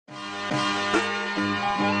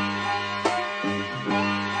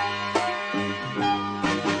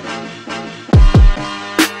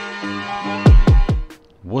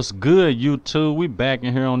What's good, YouTube? We back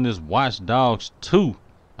in here on this Watchdogs 2.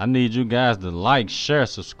 I need you guys to like, share,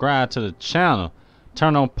 subscribe to the channel.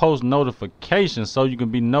 Turn on post notifications so you can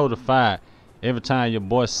be notified every time your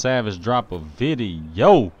boy Savage drop a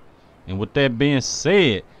video. And with that being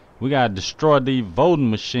said, we gotta destroy these voting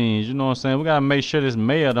machines. You know what I'm saying? We gotta make sure this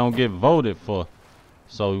mayor don't get voted for.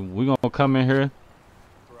 So we gonna come in here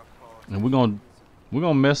and we're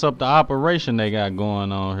gonna mess up the operation they got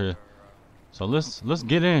going on here. So let's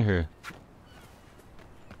get in here.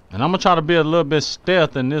 And I'm gonna try to be a little bit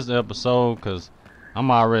stealth in this episode because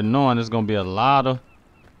I'm already knowing there's gonna be a lot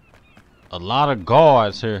of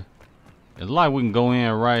guards here. It's like we can go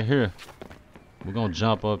in right here. We're gonna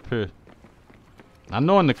jump up here. I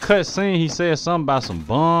know in the cutscene he said something about some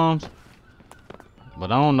bombs,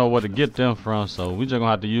 but I don't know where to get them from. So we just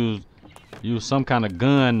gonna have to use some kind of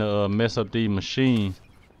gun to mess up these machines.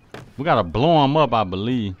 We gotta blow them up, I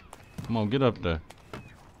believe. Come on, get up there.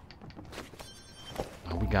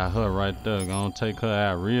 Oh, we got her right there. Gonna take her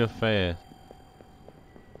out real fast.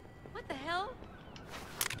 What the hell?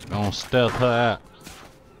 Gonna stealth her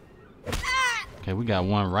out. Okay, we got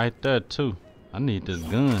one right there too. I need this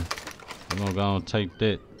gun. We're gonna go and take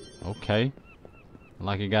that. Okay.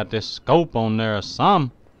 Like it got this scope on there or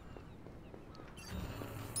something.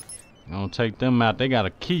 Gonna take them out. They got a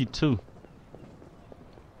key too.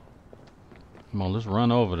 Come on, let's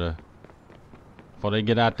run over there. Before they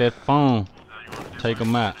get out that phone, take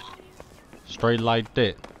them out. Straight like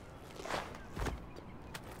that.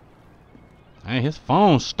 Hey, his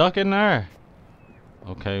phone's stuck in there.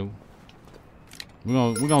 Okay.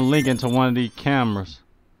 We're gonna link into one of these cameras.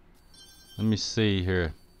 Let me see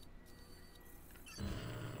here.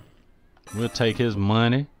 We'll take his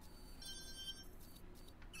money.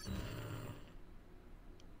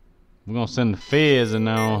 We're gonna send the feds in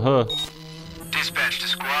there on her. Dispatch to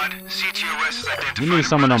squad. CTOS is identified. We need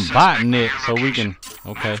some of them botnets so we can.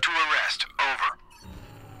 Okay. Move to arrest. Over.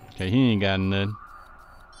 Okay, he ain't got nothing.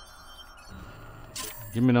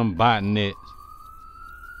 Give me them botnets.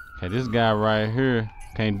 Okay, this guy right here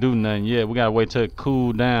can't do nothing yet. We gotta wait till it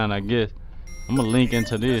cool down, I guess. I'm gonna link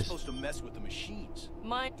into this. Supposed to mess with the machines. Do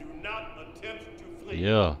not attempt to flee.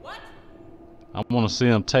 Yeah. What? I wanna see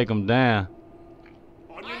him take them down.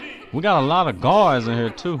 We got a lot of guards in here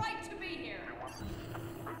too. Right to be here.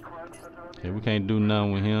 Okay, we can't do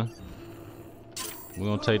nothing with him. We're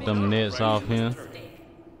gonna take them nets off him.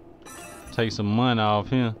 Take some money off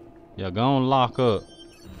him. Yeah, go on, lock up.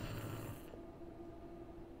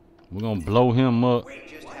 We're gonna blow him up.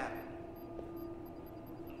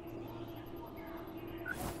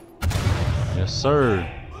 Yes, sir.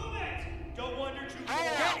 Get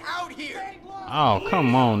out here. Oh,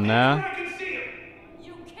 come on now.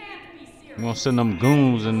 You can't be serious. We're gonna send them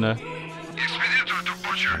goons in there.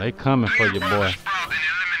 They coming for you, boy.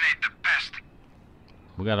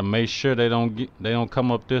 We gotta make sure they don't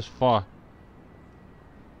come up this far.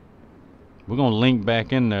 We're gonna link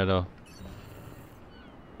back in there though.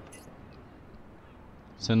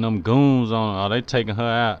 Send them goons on. Oh, they taking her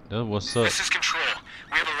out. That's what's up. This is control.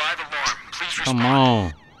 We have a live alarm. Please respond. Come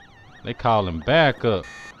on. They calling back up.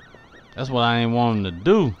 That's what I ain't want them to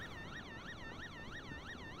do.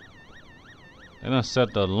 They done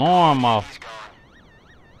set the alarm off.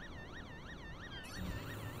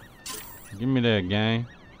 Give me that, gang.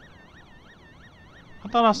 I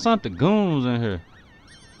thought I sent the goons in here.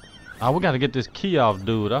 Oh, we gotta get this key off,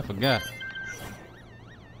 dude. I forgot.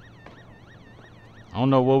 I don't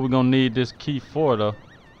know what we're gonna need this key for, though.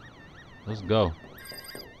 Let's go.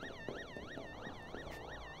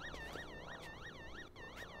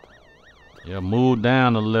 Yeah, move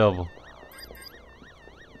down a level.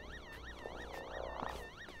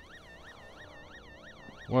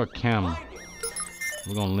 Where camera?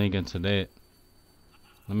 We're gonna link into that.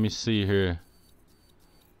 Let me see here.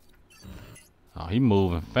 Oh, he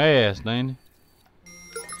moving fast, ain't he?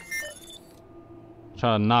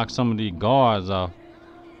 Try to knock some of these guards off.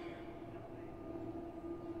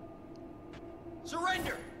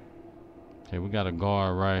 Surrender. Okay, we got a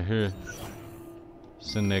guard right here.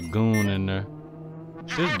 Send that goon in there.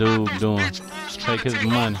 This dude doing? Take his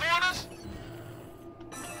money.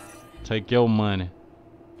 Take your money.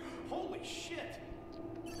 Holy shit.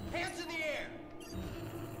 Hands in the air.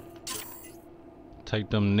 Take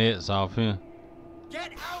them nets off here.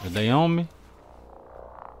 Get out. Are they on me?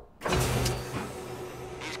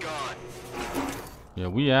 He's gone. Yeah,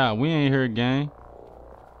 we out. We ain't here, gang.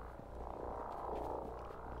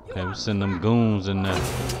 Okay, we send them goons in there.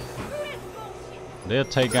 They'll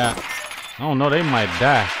take out. I don't know, they might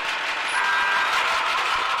die.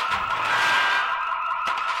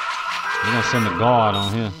 We're gonna send a guard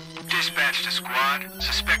on here. Dispatch to squad.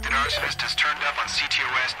 Suspect arsonist has turned up on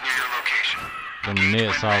CTOS near your location. Them Engage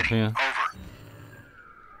nets when off ready. here. Over.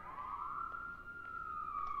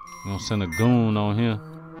 Gonna send a goon on here.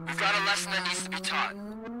 We've got a lesson that needs to be taught.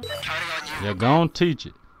 Counting on you. Yeah, go on teach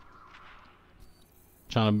it.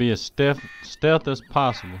 Trying to be as stealth as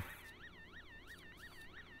possible.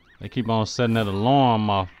 They keep on setting that alarm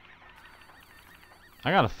off.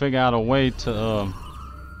 I gotta figure out a way to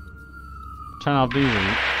turn off these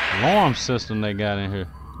alarm system they got in here.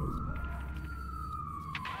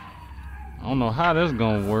 I don't know how this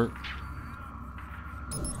gonna work.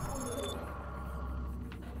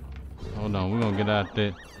 Hold on, we're gonna get out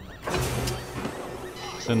there.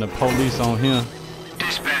 Send the police on him.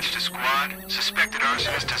 Dispatch to squad. Suspected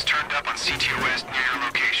arsonist has turned up on CTOS near your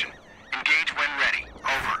location. Engage when ready.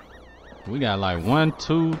 Over. We got like 1,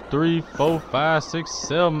 2, 3, 4, 5, 6,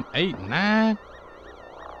 7, 8, 9.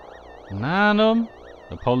 9 of them.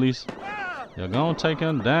 The police. You're gonna take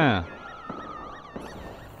him down.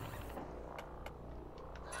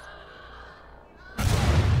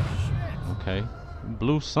 Okay.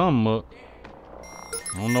 Blew something up.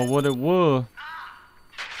 I don't know what it was.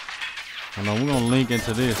 Hold on, we're gonna link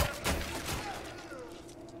into this.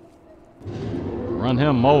 Run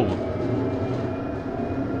him over.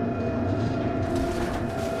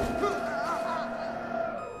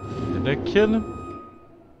 Did that kill him?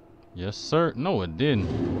 Yes, sir. No, it didn't.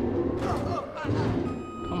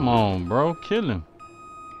 Come on, bro. Kill him.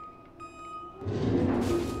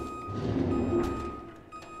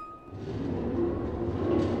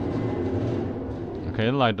 Okay,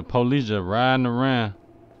 it's like the police just riding around.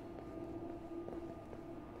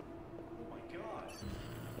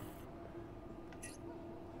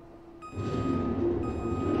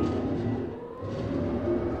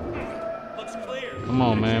 Come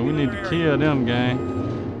on, man. We need to kill them, gang.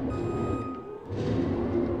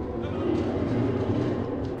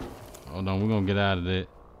 Hold on. We're going to get out of that.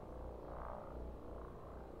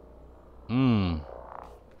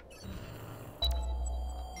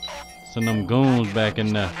 Send them goons back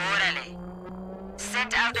in there. Orderly.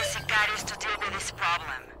 Send out the Inquires to deal with this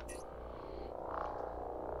problem.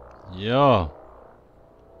 Yeah.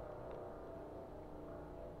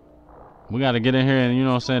 We got to get in here and, you know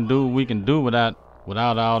what I'm saying, do what we can do without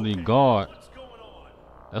all the guard.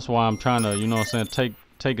 That's why I'm trying to, you know what I'm saying,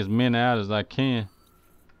 take as many out as I can.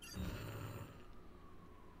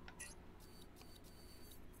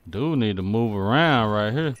 Dude need to move around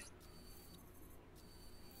right here.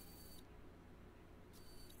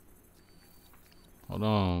 Hold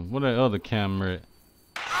on, where that other camera at?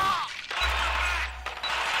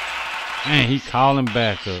 Man, he calling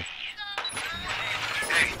back up.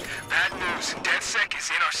 Hey, bad news. DedSec is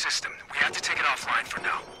in our system. We have to take it offline for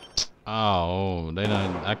now. Oh, they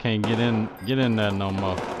done. I can't get in there no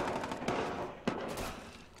more.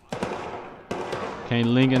 Can't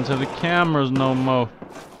link into the cameras no more.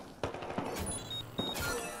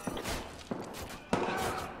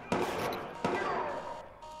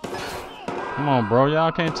 Come on, bro.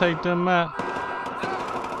 Y'all can't take them out.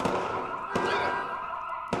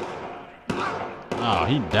 Oh,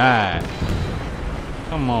 he died.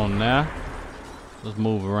 Come on now. Let's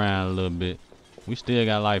move around a little bit. We still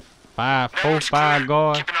got like 4, 5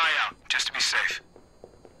 guards. Keep an eye out, just to be safe.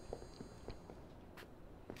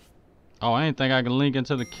 Oh, I ain't think I could link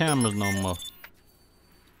into the cameras no more.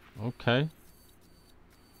 Okay.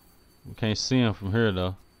 We can't see him from here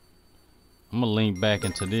though. I'm gonna link back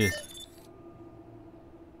into this.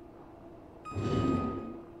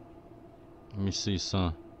 Let me see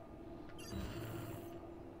some.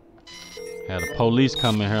 Had the police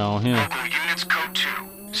coming here on him. Local units code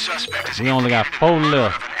 2. Suspect is We only got implicated 4 in the murder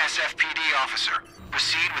left. of an SFPD officer.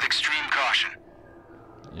 Proceed with extreme caution.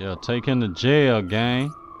 Yeah, take him to jail,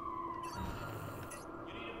 gang.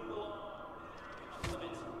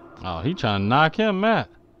 Oh, he trying to knock him out.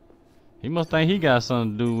 He must think he got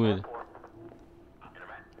something to do with it.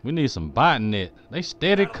 We need some botnet. They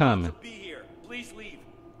steady coming. Be here. Please leave.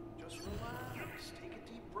 Just relax. Take a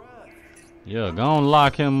deep breath. Yeah, go on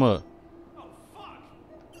lock him up. Oh, fuck.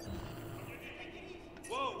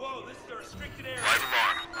 Whoa, this is a restricted area. Live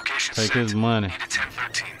alarm. Location Take set. his money. Need a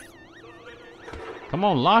 1013. Come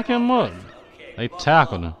on, lock him up. They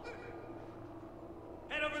tackled him.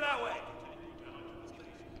 Head over that way.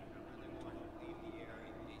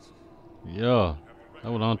 Yeah, that's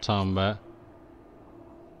what I'm talking about.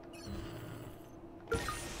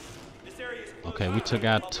 This area is Okay, we took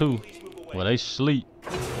out 2. Well, they sleep.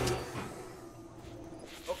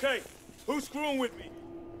 Okay, who's screwing with me?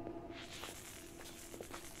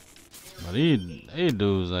 But these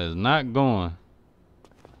dudes is not going.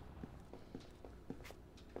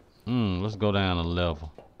 Let's go down a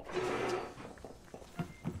level.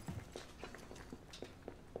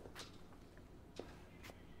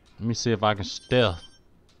 Let me see if I can stealth.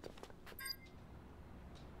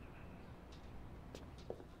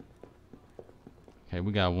 Okay,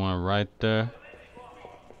 we got one right there.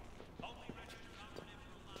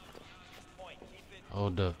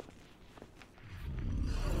 Hold up.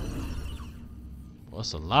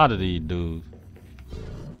 What's a lot of these dudes?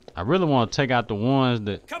 I really want to take out the ones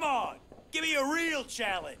that... Come on! Give me a real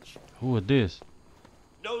challenge! Who is this?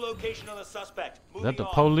 No location on the suspect. Is that the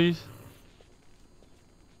on. police?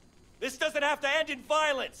 This doesn't have to end in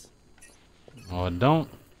violence! Oh, it don't?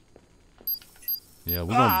 Yeah,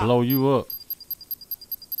 we're gonna blow you up.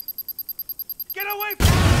 Get away from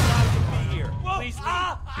me! I be here. Please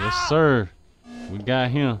leave. Yes, sir. We got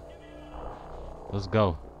him. Let's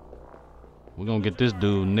go. We're gonna get this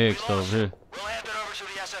dude next over here. We'll hand it over to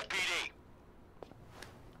the SFPD.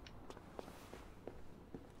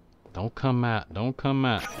 Don't come out. Don't come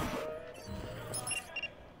out.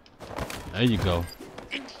 There you go.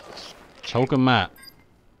 Choke him out.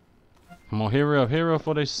 Come on, hurry up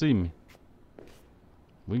before they see me.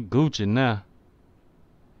 We Gucci now.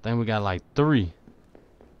 Think we got like 3.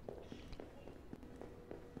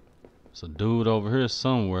 There's a dude over here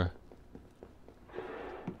somewhere.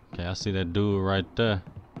 Okay, I see that dude right there.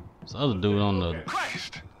 There's other dude on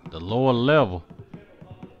the lower level.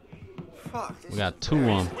 Fuck. We got 2 of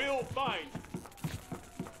them. We'll find.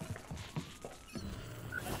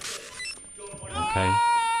 Okay.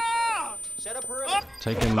 Set up perimeter.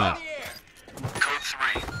 Take him out. Code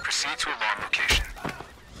 3. Proceed to alarm location.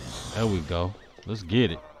 There we go. Let's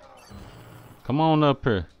get it. Come on up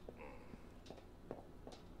here.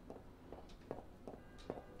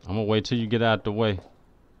 I'm gonna wait till you get out the way.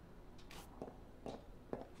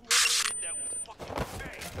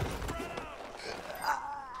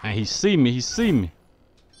 And he see me. He see me.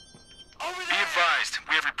 Be advised,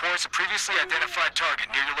 we have reports of previously identified target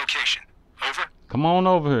near your location. Over. Come on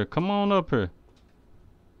over here. Come on up here.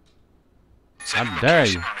 Sending I dare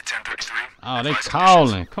location you. on the 1033. Oh, they Advise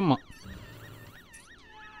calling. Come on.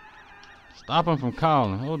 Stop him from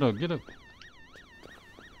calling. Hold up. Get up.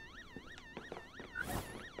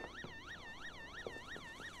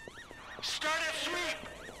 conditions. Start at sweep.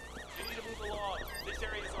 You need to move along. This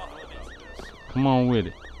area is off limits. Come on with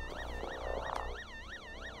it.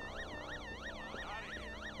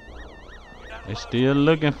 They still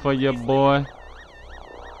looking for you, boy.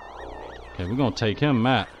 Okay, we're gonna take him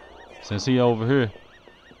out since he over here.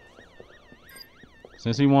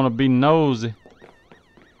 Since he wanna be nosy.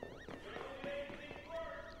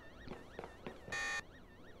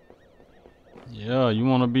 Yeah, you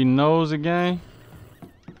wanna be nosy, gang?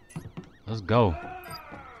 Let's go.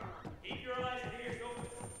 Keep your eyes and ears open.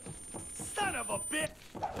 Son of a bitch!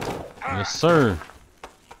 Yes, sir.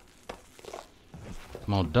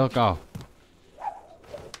 Come on, duck off.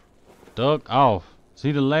 Duck off. Is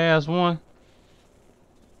he the last one?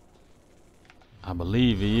 I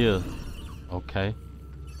believe he is. Okay.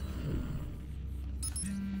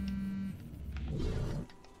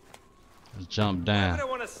 Let's jump I down. don't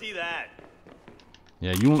want to see that.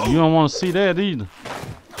 Yeah, you don't want to see that either.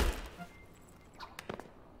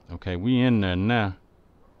 Okay, we in there now.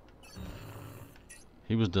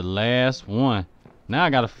 He was the last one. Now I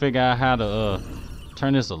gotta figure out how to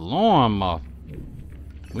turn this alarm off.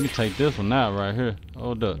 We can take this one out right here.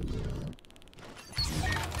 Hold up. Alarm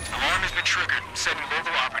has been triggered. Sending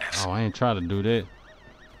local operatives. Oh, I ain't trying to do that.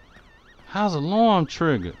 How's alarm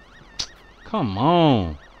triggered? Come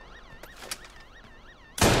on.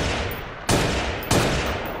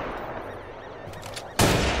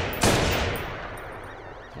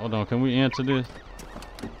 Hold on, can we enter this?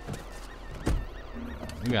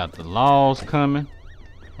 We got the laws coming.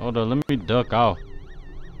 Hold on, let me duck off.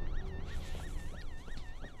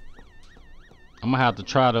 I'm gonna have to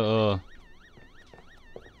try to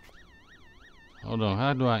hold on,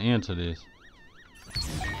 how do I enter this?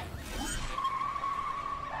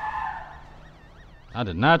 I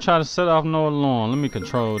did not try to set off no alarm. Let me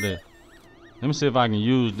control that. Let me see if I can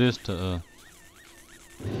use this to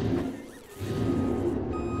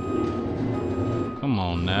come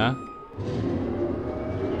on now.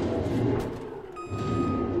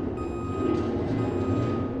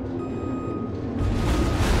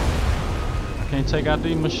 I can't take out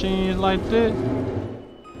these machines like that.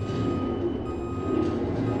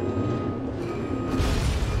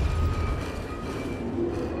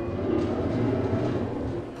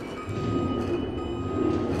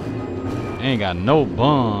 Ain't got no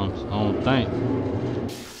bombs, I don't think.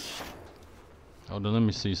 Hold on, let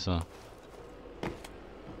me see some.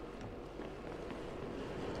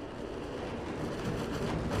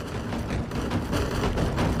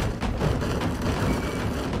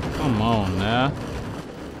 Come on now.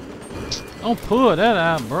 Don't pull that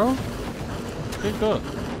out, bro. Pick up.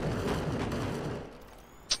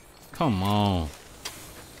 Come on.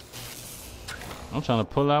 I'm trying to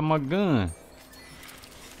pull out my gun.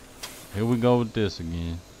 Here we go with this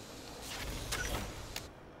again.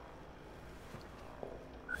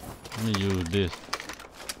 Let me use this.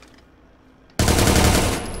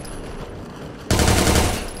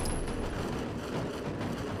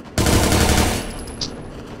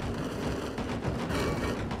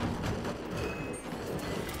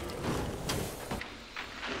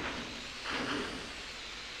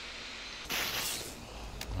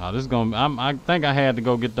 Oh, this gonna. I think I had to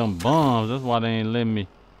go get them bombs. That's why they ain't letting me.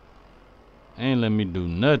 Ain't letting me do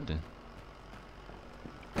nothing.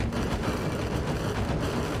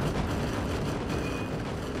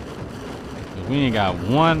 We ain't got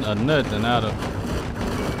one or nothing out of.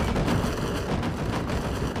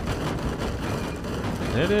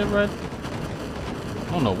 That it right?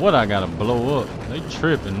 I don't know what I gotta blow up. They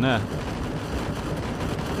tripping now.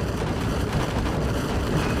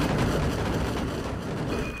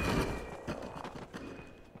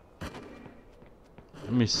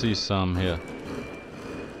 Let me see some here.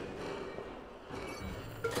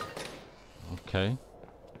 Okay.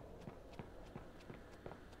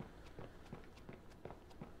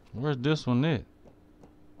 Where's this one at?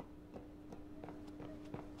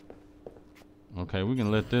 Okay, we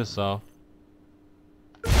can let this off.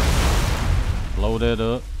 Blow that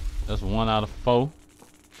up. That's 1 out of 4.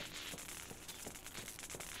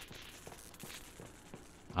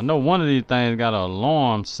 I know one of these things got an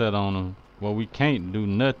alarm set on them. Well, we can't do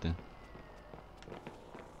nothing.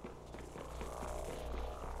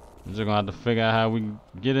 We're just gonna have to figure out how we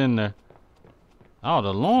get in there. Oh, the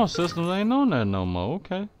alarm systems ain't on there no more.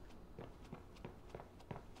 Okay.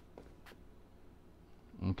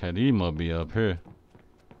 Okay, these must be up here.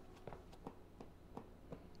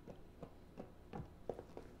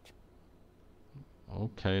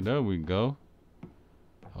 Okay, there we go.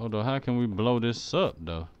 Hold on, how can we blow this up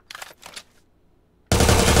though?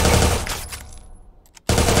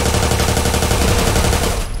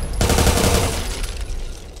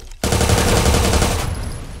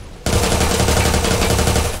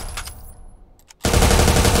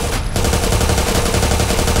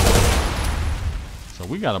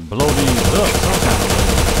 We gotta blow these up some kind of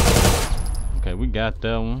way. Okay, we got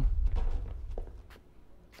that one.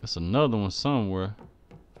 There's another one somewhere.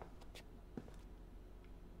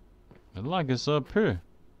 It's like it's up here.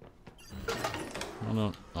 Hold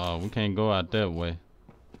on. Oh, we can't go out that way.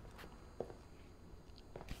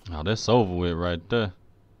 Oh, that's over with right there.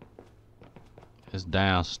 It's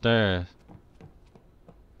downstairs.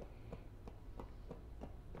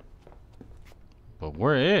 But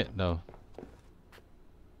where it though?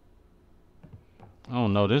 I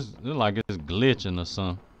don't know, this like it's glitching or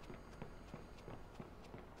something.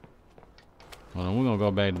 Hold on, we're gonna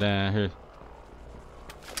go back down here.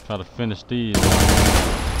 Try to finish these.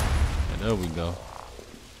 Yeah, there we go.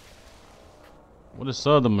 What is this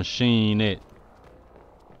other machine at?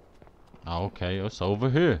 Oh, okay, it's over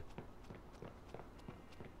here.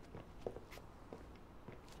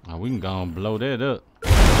 Oh, we can go and blow that up.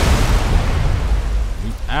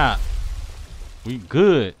 We out. We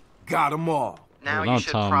good. Got them all. Now you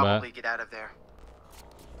should probably get out of there.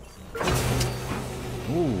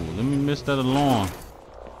 Ooh, let me miss that alarm.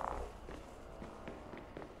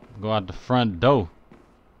 Go out the front door.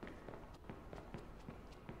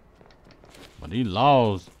 But these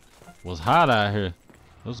laws was hot out here.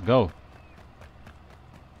 Let's go.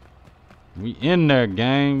 We in there,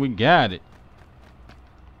 gang. We got it.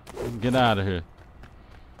 Let's get out of here.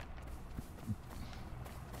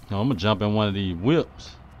 No, I'm gonna jump in one of these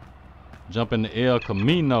whips. Jump in the El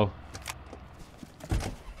Camino.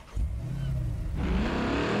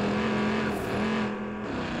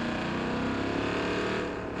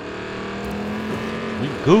 We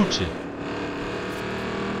Gucci.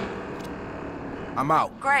 I'm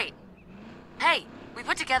out. Great. Hey, we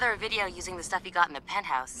put together a video using the stuff you got in the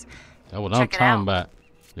penthouse. That's what I'm talking about.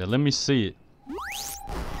 Yeah, let me see it.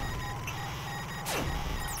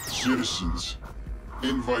 Citizens,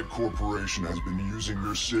 Invite Corporation has been using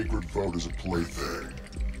your sacred vote as a plaything,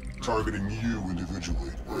 targeting you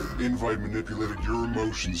individually. Invite manipulated your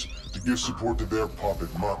emotions to give support to their puppet,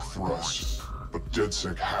 Mark Thruss. But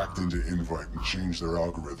DedSec hacked into Invite and changed their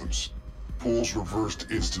algorithms. Polls reversed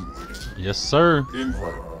instantly. Yes, sir.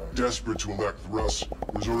 Invite, desperate to elect Thruss,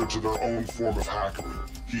 resorted to their own form of hackery.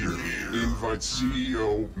 Here, Invite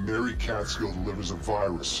CEO Mary Catskill delivers a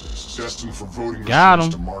virus destined for voting results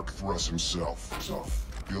to Mark Thruss himself.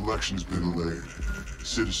 The election's been delayed.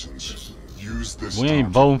 Citizens, use this. We ain't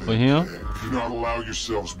voting for him. You not allow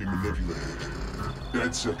yourselves to be manipulated.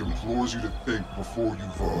 DedSec implores you to think before you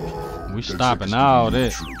vote. We stopping all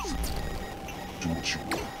that. Do what you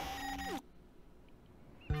will.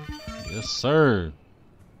 Yes, sir.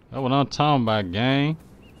 That's what I'm talking about, gang.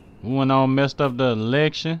 We went on, messed up the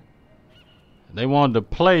election. They wanted to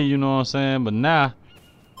play, you know what I'm saying? But now,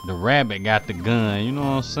 the rabbit got the gun, you know what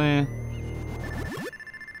I'm saying?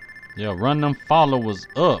 Yeah, run them followers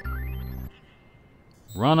up.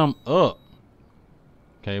 Run them up.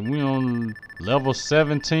 Okay, we on level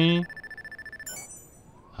 17.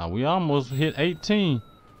 We almost hit 18.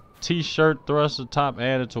 T-shirt thruster top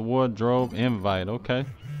added to wardrobe invite. Okay.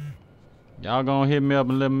 Y'all gonna hit me up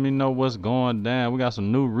and let me know what's going down. We got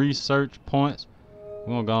some new research points.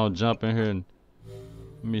 We're gonna go and jump in here and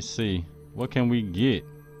let me see. What can we get?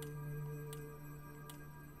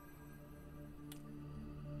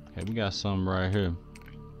 Okay, we got something right here.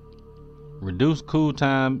 Reduce cool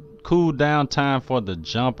down time for the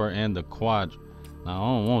jumper and the quad. Now, I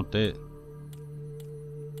don't want that.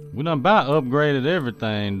 We done about upgraded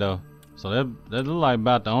everything though. So that look like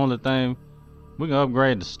about the only thing. We can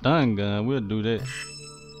upgrade the stun gun. We'll do that.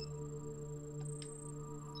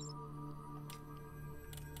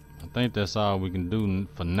 I think that's all we can do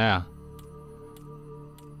for now.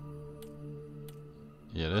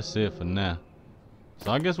 Yeah, that's it for now.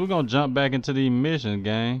 So I guess we're gonna jump back into the mission,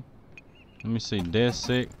 gang. Let me see,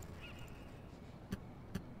 DedSec.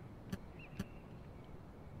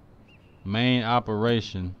 Main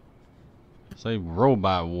operation. Say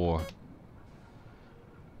robot war.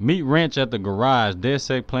 Meet Wrench at the garage.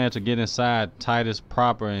 DedSec plan to get inside Titus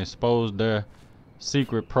proper and expose their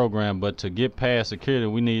secret program. But to get past security,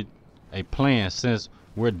 we need a plan since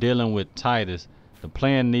we're dealing with Titus. The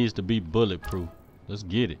plan needs to be bulletproof. Let's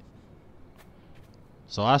get it.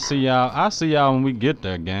 So I see y'all when we get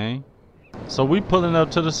there, gang. So we pulling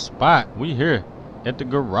up to the spot. We here at the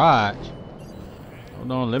garage.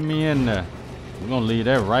 Hold on, let me in there. We're gonna leave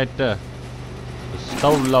that right there. The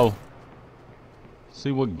Stolo.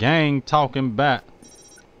 See what gang talking about.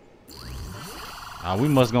 We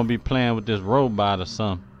must gonna be playing with this robot or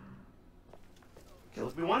something. Okay,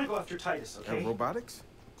 look, we want to go after Titus, okay? Robotics?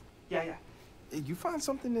 Yeah. You find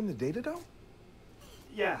something in the data, though?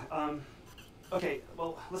 Yeah, okay,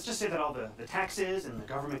 well, let's just say that all the taxes and the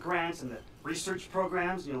government grants and the research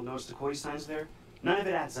programs, you'll notice the quote signs there, none of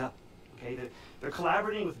it adds up, okay? They're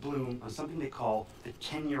collaborating with Blume on something they call the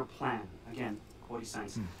 10-year plan. Again, quote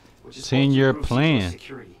signs. Which is 10-year plan.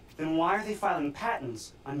 Security. Then why are they filing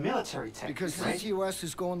patents on military tech? Because right? CTOS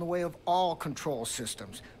is going the way of all control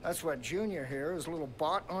systems. That's what Junior here is, a little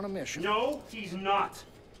bot on a mission. No, he's not.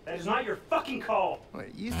 That is not your fucking call.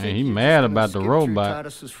 Wait, you Man, think he you're mad just gonna about the skip robot. through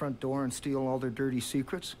Titus's front door and steal all their dirty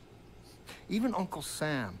secrets? Even Uncle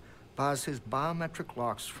Sam buys his biometric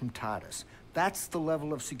locks from Titus. That's the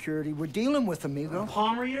level of security we're dealing with, amigo. A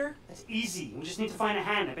palm reader? That's easy. We just need to find a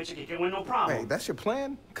hand. I bet you could get one, no problem. Hey, that's your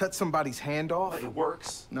plan? Cut somebody's hand off? But it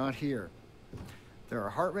works. Not here. There are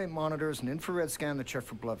heart rate monitors and infrared scan that check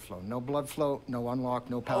for blood flow. No blood flow, no unlock,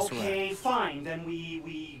 no pass around. Okay, fine. Then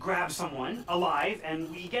we grab someone alive and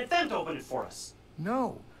we get them to open it for us.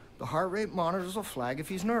 No. The heart rate monitors will flag if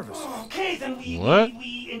he's nervous. Okay, then What?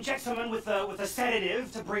 we inject someone with a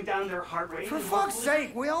sedative to bring down their heart rate. For and fuck's hopefully-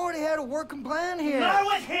 sake, we already had a working plan here. Not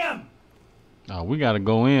with him! Oh, we gotta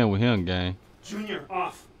go in with him, gang. Junior,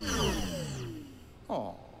 off.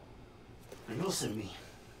 Oh. Now you listen to me.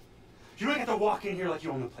 You don't get to walk in here like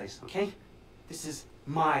you own the place, okay? This is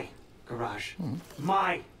my garage.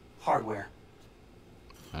 My hardware.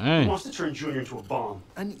 Who Hey. wants to turn Junior into a bomb?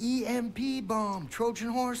 An EMP bomb, Trojan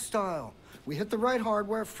horse style. We hit the right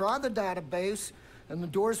hardware, fry the database, and the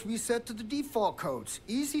doors reset to the default codes.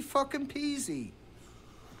 Easy fucking peasy.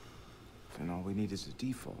 And all we need is the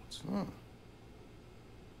defaults.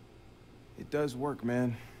 It does work,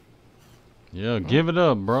 man. Yeah, give it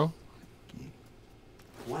up, bro.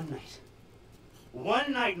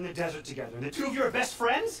 One night in the desert together, and the two of you are best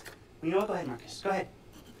friends? Well, you know what? Go ahead, Marcus. Go ahead.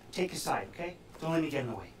 Take a side, okay? Don't let me get in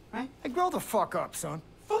the way, right? Hey, grow the fuck up, son.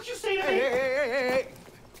 Fuck you say to me? Hey.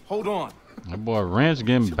 Hold on. That boy Wrench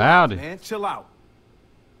getting Chill out, bowdy. man. Chill out.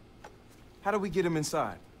 How do we get him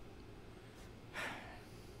inside?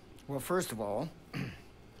 Well, first of all,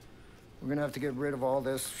 we're gonna have to get rid of all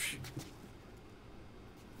this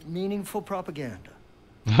meaningful propaganda.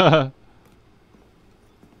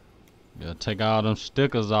 Gotta take all them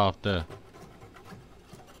stickers off there.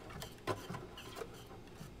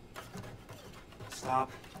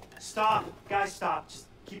 Stop. Guys, stop. Just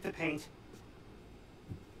keep the paint.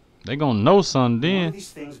 They gonna know something One of then.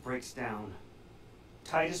 these things breaks down.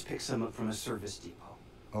 Titus picks them up from a service depot.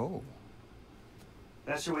 Oh.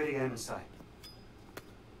 That's your way to get him inside.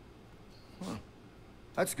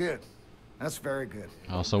 That's good. That's very good.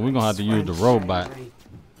 Oh, so we're gonna have to use the robot.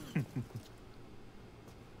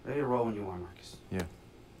 Ready to roll when you are, Marcus. Yeah.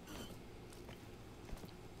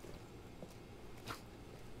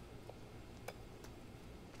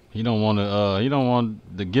 He don't want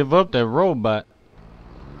to give up that robot.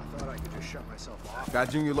 I thought I could just shut myself off. Got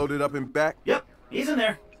Junior loaded up and back? Yep, he's in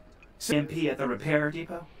there. CMP at the repair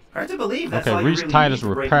depot. Hard to believe that's Okay, all reach you really Titus need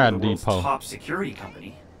to break Repair into the world's Depot. top security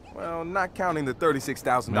company. Well, not counting the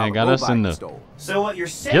 $36,000 Man, got us in robot you the stole. So what you're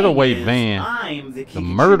saying getaway is van, I'm the the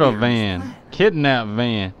murder van, kidnap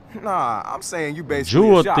van, Nah, I'm saying you basically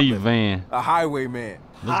jewel a thief shoplifter. van. A highwayman.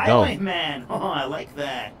 Let's go. Highwayman. Oh, I like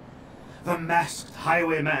that. The masked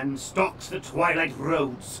highwayman stalks the twilight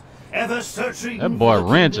roads, ever searching. That boy for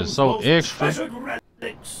the Wrench kingdom's is so most extra. treasured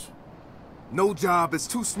relics. No job is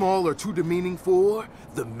too small or too demeaning for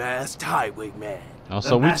the masked highwayman. Oh,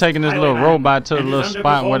 so we taking this little robot to the little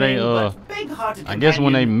spot where they I guess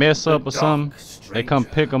when they mess up or something, they come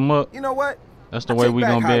pick them up. You know what? That's the way we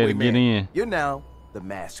gonna be able to get in. You're now the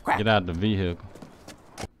masked cracker. Get out the vehicle.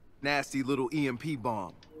 Nasty little EMP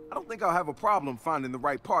bomb. I don't think I'll have a problem finding the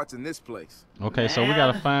right parts in this place. Okay, so we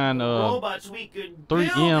gotta find robots we could 3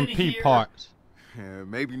 build in EMP here. parts. Yeah,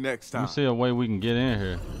 maybe next Let time. me see a way we can get in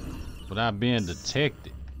here without being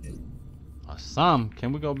detected or something.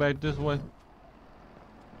 Can we go back this way?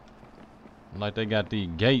 Like they got these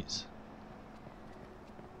gates.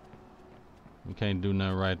 We can't do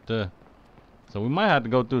nothing right there. So we might have to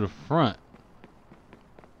go through the front.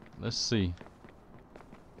 Let's see.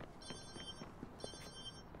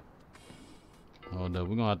 Hold up,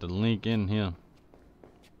 we're gonna have to link in here.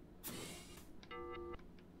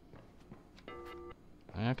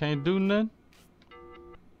 I can't do nothing.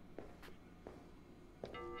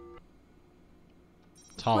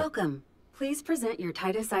 Talk. Welcome. Please present your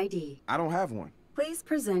Titus ID. I don't have one. Please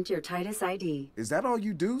present your Titus ID. Is that all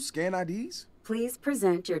you do? Scan IDs? Please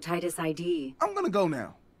present your Titus ID. I'm gonna go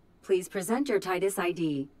now. Please present your Titus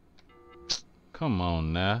ID. Come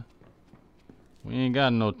on now. We ain't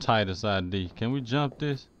got no Titus ID. Can we jump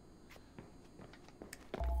this?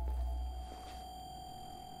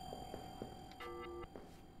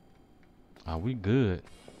 Are we good?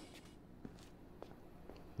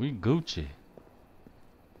 We Gucci.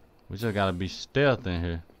 We just gotta be stealth in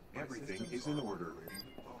here. Everything is in order.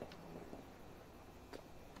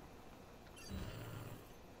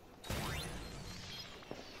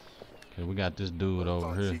 Okay, we got this dude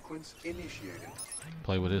over here. Sequence initiated.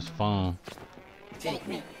 Play with his phone. Take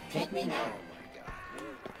me now.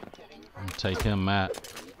 I'm gonna take him out.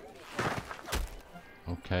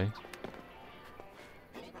 Okay.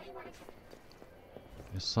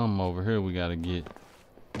 There's something over here we gotta get.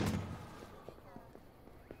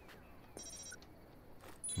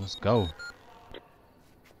 Let's go.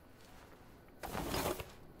 I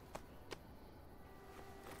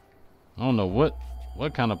don't know what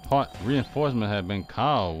kind of part reinforcement had been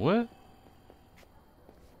called. What?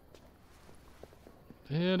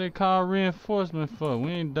 The hell they call reinforcement for?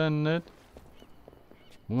 We ain't done that.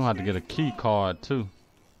 We're gonna have to get a key card too.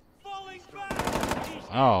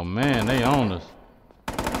 Oh man, they on us.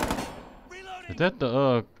 Is that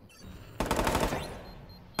the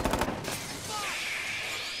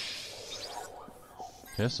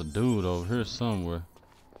That's a dude over here somewhere.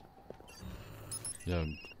 Yo,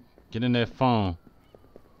 get in that phone.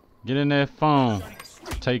 Get in that phone.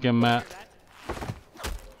 Take him out.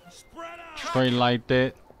 Straight like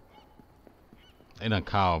that. They done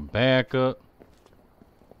called backup.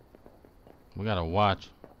 We gotta watch.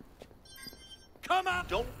 Come out!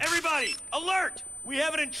 Don't everybody alert! We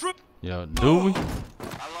have an intruder. Yo, do we?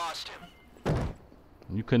 I lost him.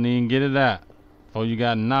 You couldn't even get it out before you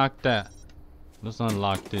got knocked out. Let's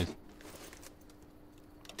unlock this.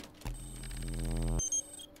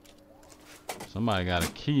 Somebody got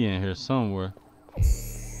a key in here somewhere.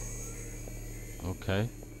 Okay.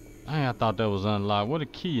 I thought that was unlocked. Where the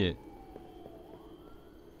key at?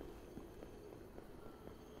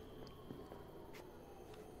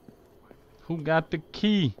 Who got the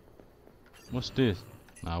key? What's this?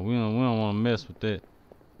 Nah, we don't want to mess with that.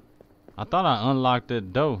 I thought I unlocked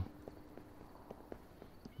that door.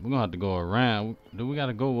 We're gonna have to go around. Do we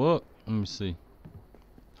gotta go up? Let me see.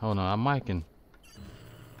 Hold on, I might can.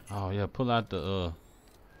 Oh yeah, pull out the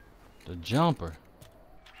jumper.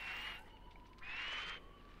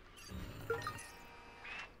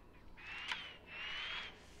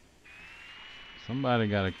 Somebody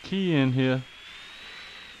got a key in here.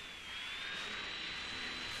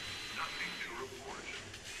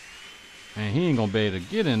 And he ain't gonna be able to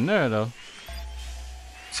get in there though.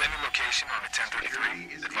 Send your location on a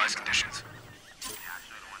 1033. Advise conditions.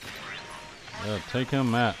 Yeah, take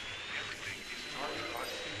him out.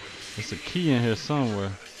 There's a key in here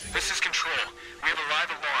somewhere. This is Control. We have a live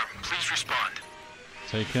alarm. Please respond.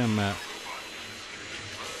 Take him out.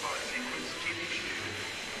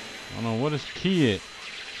 I don't know what is key at.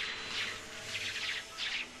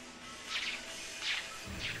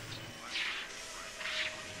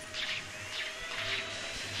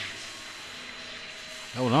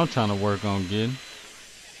 That's what I'm trying to work on getting.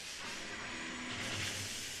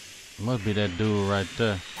 Must be that dude right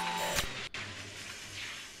there.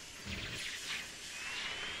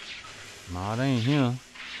 Nah, it ain't him.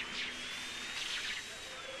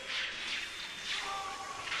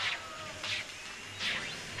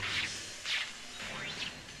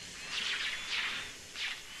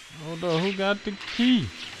 Hold on, who got the key?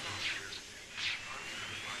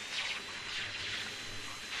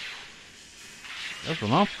 That's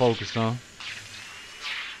what I'm focused on.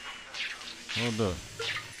 Hold up.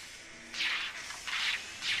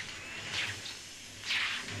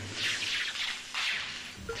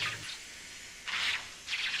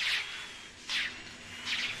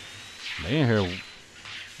 They in here.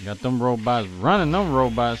 Got them robots running, them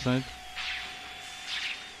robots, ain't they?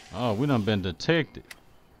 Oh, we done been detected.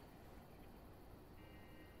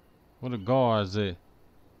 Where the guards at?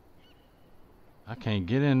 I can't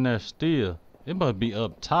get in there still. It must be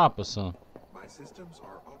up top or something. My systems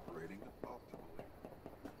are operating optimally.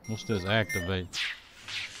 What's this? Activate.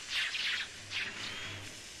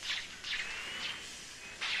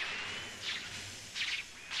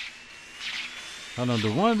 Hold on,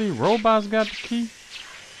 do one of these robots got the key?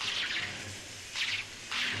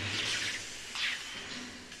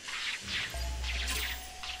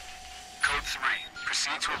 Code 3.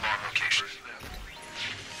 Proceed to alarm location.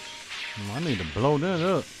 I need to blow that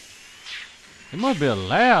up. It must be a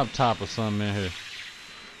laptop or something in here.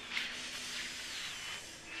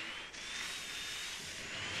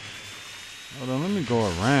 Hold on, let me go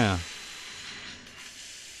around.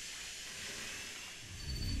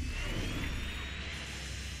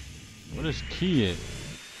 What is key at?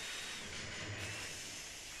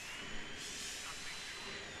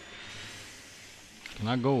 Can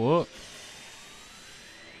I go up?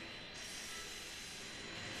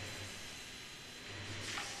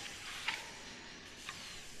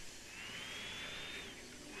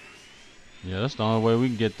 Yeah, that's the only way we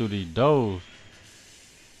can get through these doors.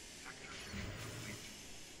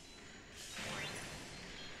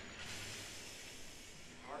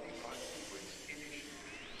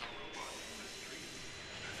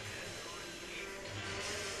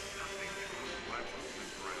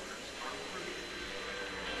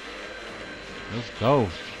 Let's go.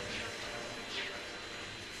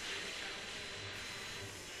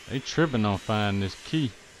 They tripping on finding this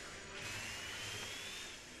key.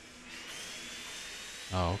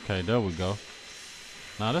 Oh, okay, there we go.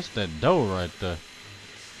 Now that's that door right there.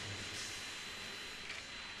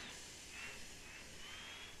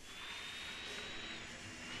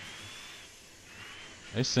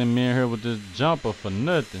 They sent me in here with this jumper for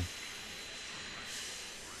nothing.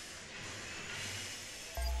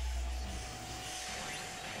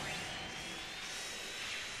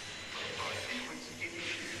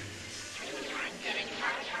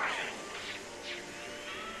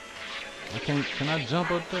 Can I jump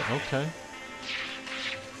up there? Okay.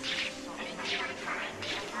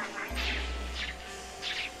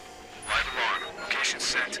 Live alarm. Location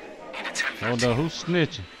set. Need a 10. Hold on, who's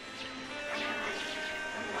snitching?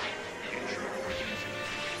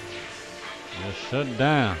 Yeah, shut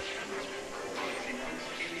down.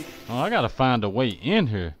 Oh, I gotta find a way in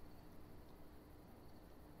here.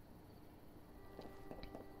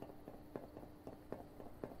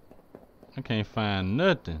 I can't find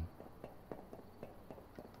nothing.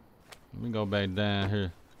 Let me go back down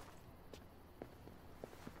here.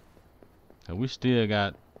 And we still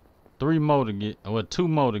got 3 more to get, or 2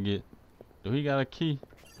 more to get. Do he got a key?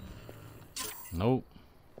 Nope.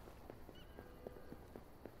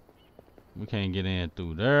 We can't get in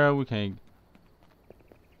through there. We can't.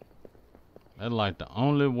 That's like the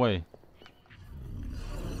only way.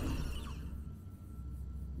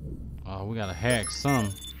 Oh, we gotta hack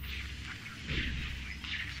some.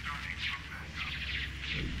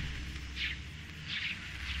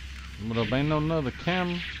 But up, ain't no another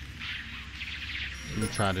camera. Let me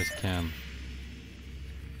try this camera.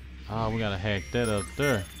 Oh, we gotta hack that up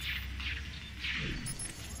there.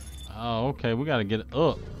 Oh, okay, we gotta get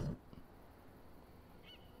up.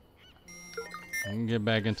 We can get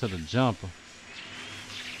back into the jumper.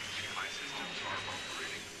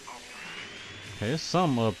 Okay, there's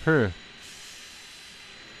something up here.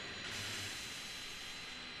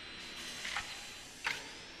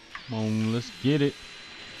 Come on, let's get it.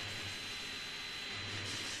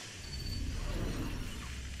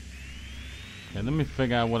 Okay, let me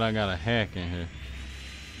figure out what I gotta hack in here.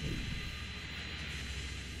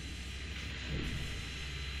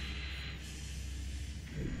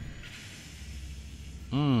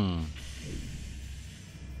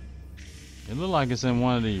 It look like it's in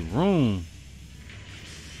one of these rooms.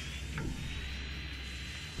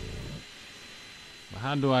 But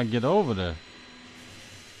how do I get over there?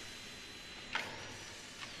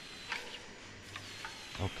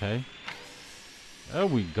 Okay. There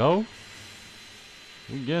we go.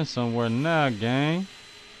 We getting somewhere now, gang.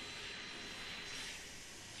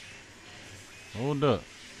 Hold up.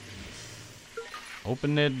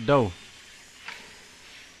 Open that door.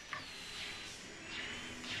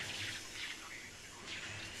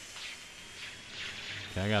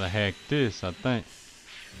 Okay, I gotta hack this, I think.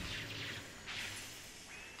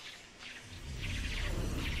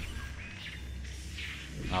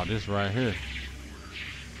 Oh, this right here.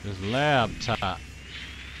 This laptop.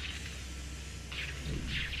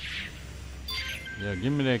 Yeah,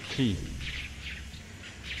 give me that key.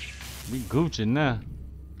 We Gucci now.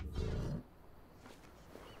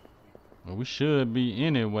 Well, we should be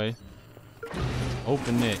anyway.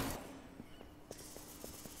 Open it.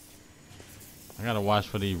 I gotta watch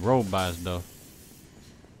for these robots though.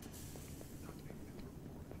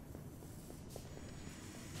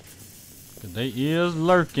 Cause they is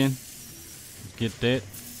lurking. Let's get that.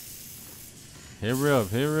 Hurry up,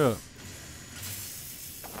 hurry up.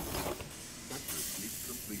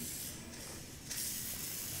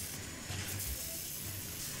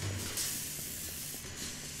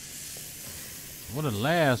 What the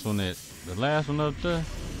last one at? The last one up there?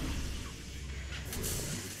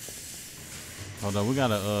 Hold on, we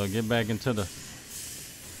gotta get back into the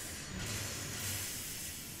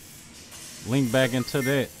link back into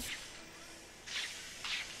that.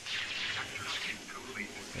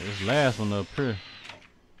 This last one up here.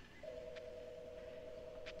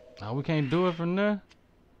 Oh, we can't do it from there?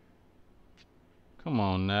 Come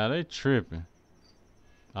on now, they tripping.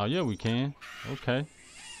 Oh yeah, we can. Okay.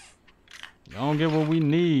 Don't get what we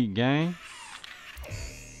need, gang.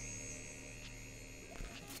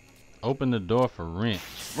 Open the door for Wrench.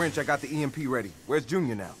 Wrench, I got the EMP ready. Where's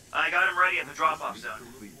Junior now? I got him ready at the drop-off zone.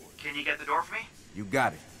 Can you get the door for me? You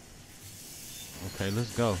got it. Okay,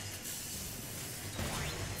 let's go.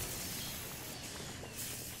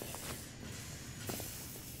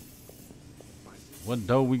 What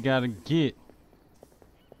door we gotta get?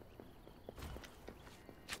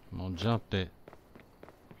 I'm gonna jump that.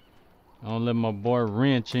 I don't let my boy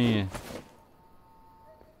Wrench in.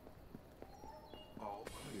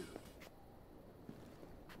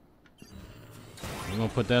 We're gonna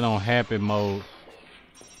put that on happy mode.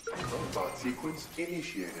 Robot sequence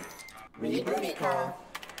initiated. Reboot call.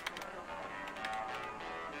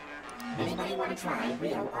 Anybody want to try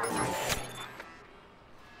real or life?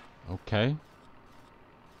 Okay.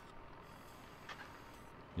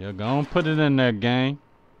 Yeah, go on, put it in there, gang.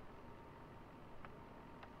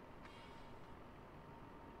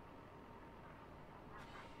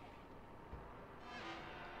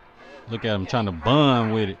 Look at him trying to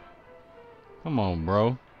bond with it. Come on,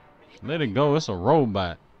 bro. Let it go. It's a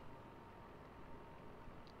robot.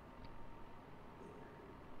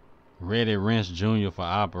 Ready Wrench Jr. for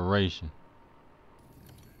operation.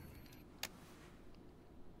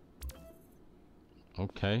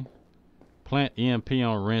 Okay. Plant EMP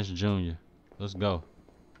on Wrench Jr. Let's go.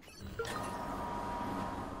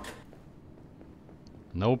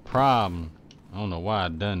 No problem. I don't know why I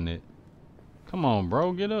done that. Come on,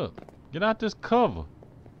 bro. Get up. Get out this cover.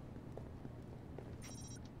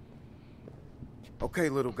 Okay,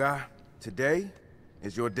 little guy. Today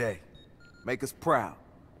is your day. Make us proud.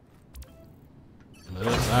 Let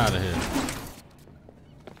us out of here.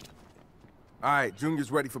 All right,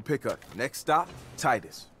 Junior's ready for pickup. Next stop,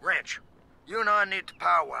 Titus. Wrench, you and I need to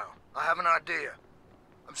powwow. I have an idea.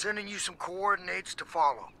 I'm sending you some coordinates to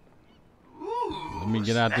follow. Let me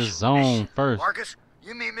get out this zone first. Marcus,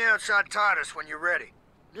 you meet me outside Titus when you're ready.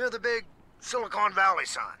 Near the big Silicon Valley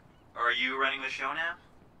sign. Are you running the show now?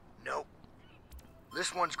 Nope.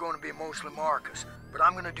 This one's going to be mostly Marcus, but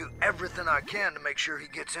I'm going to do everything I can to make sure he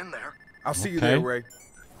gets in there. I'll see you there, Ray.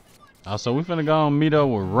 Oh, so we finna go and meet up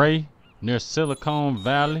with Ray near Silicon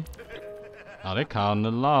Valley. Oh, they calling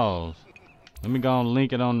the laws. Let me go and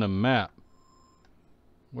link it on the map.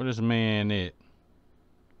 Where this man at?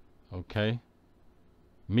 Okay.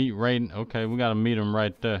 Meet Ray. Okay, we gotta meet him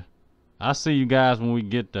right there. I'll see you guys when we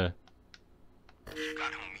get there.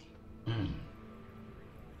 Got homie.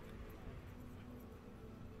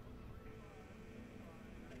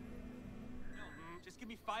 Just give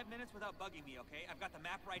me 5 minutes without bugging me, okay? I've got the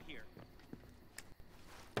map right here.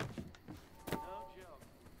 No joke.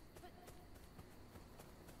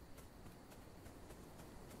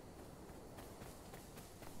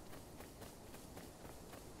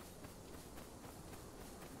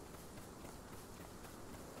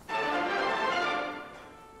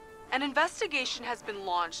 An investigation has been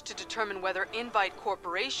launched to determine whether Invite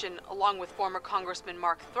Corporation, along with former Congressman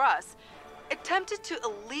Mark Thruss, attempted to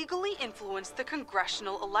illegally influence the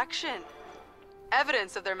congressional election.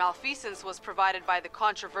 Evidence of their malfeasance was provided by the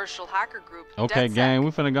controversial hacker group. Okay, DedSec. gang,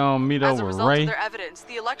 we finna go and meet As over a result Ray. of their evidence,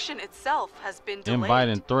 the election itself has been delayed. Invite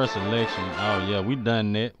and Thrust election. Oh yeah, we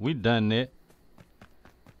done that. We done that.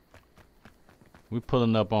 We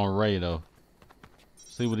pulling up on Ray though.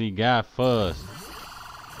 See what he got for us.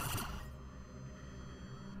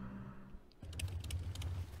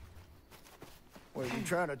 What, you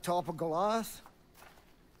trying to topple Goliath?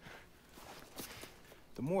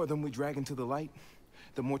 The more of them we drag into the light,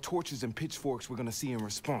 the more torches and pitchforks we're gonna see in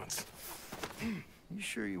response. You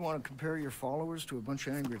sure you want to compare your followers to a bunch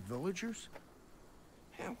of angry villagers?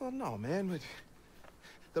 Yeah, well, no, man, but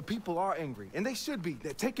the people are angry, and they should be.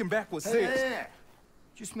 They're taking back what's Hey, theirs. hey.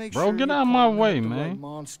 Just make Bro, sure get you're out of my calling way, out the man. right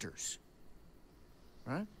monsters.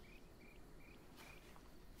 Right?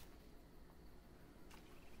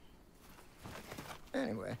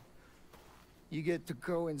 Anyway, you get to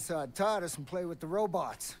go inside Titus and play with the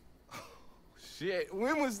robots. Shit,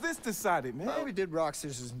 when was this decided, man? Well, we did rock,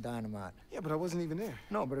 scissors, and dynamite. Yeah, but I wasn't even there.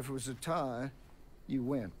 No, but if it was a tie, you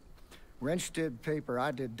win. Wrench did paper,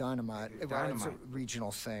 I did dynamite. Well, it's a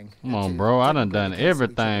regional thing. Come on, bro. I done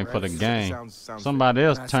everything for the game. Somebody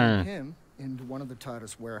else I sent turn. him into one of the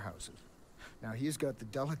Titus warehouses. Now he's got the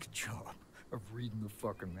delicate job of reading the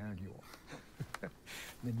fucking manual.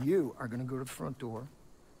 Then you are gonna go to the front door,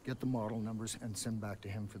 get the model numbers, and send back to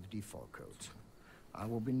him for the default codes. I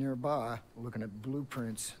will be nearby looking at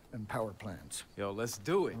blueprints and power plans. Yo, let's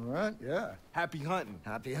do it. All right? Yeah. Happy hunting.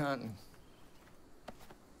 Happy hunting.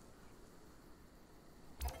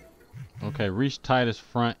 Okay, reach Titus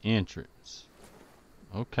front entrance.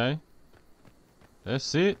 Okay.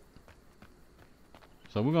 That's it.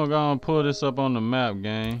 So we're gonna go and pull this up on the map,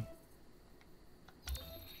 gang.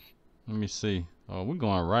 Let me see. Oh, we're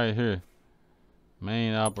going right here.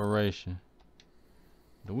 Main operation.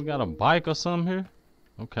 Do we got a bike or something here?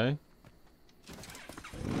 Okay.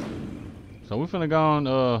 So we finna go and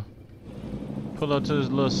pull up to this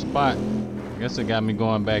little spot. I guess it got me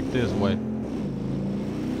going back this way.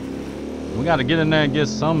 We gotta get in there and get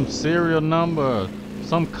some serial number or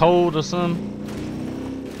some code or something.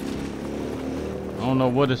 I don't know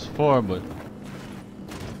what it's for, but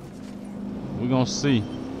we're gonna see.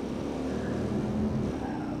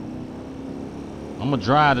 I'm gonna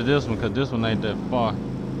drive to this one because this one ain't that far.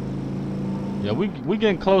 Yeah, we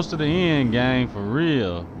getting close to the end, gang, for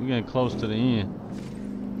real. We getting close to the end.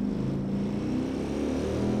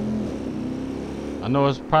 I know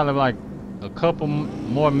it's probably like a couple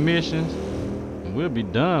more missions and we'll be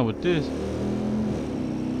done with this.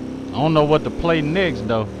 I don't know what to play next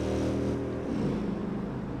though.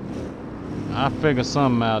 I'll figure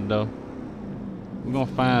something out though. We're gonna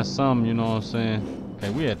find something, you know what I'm saying?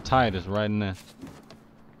 Okay, we at Titus right now.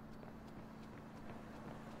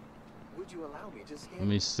 Would you allow me to scan? Let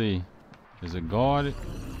me see. Is it guarded?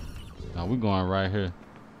 No, we're going right here.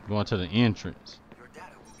 Going to the entrance. Your data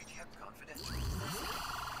will be kept confidential.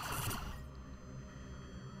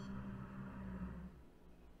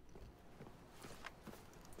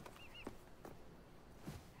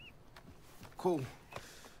 Cool.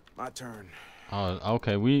 My turn. Oh,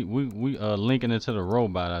 okay. We linking it to the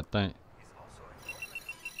robot, I think.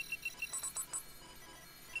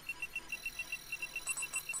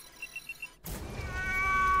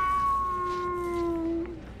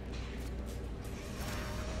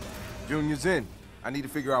 Junior's in. I need to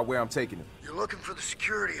figure out where I'm taking him. You're looking for the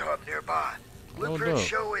security hub nearby. Hold Blueprints up.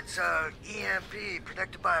 show it's EMP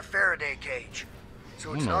protected by a Faraday cage.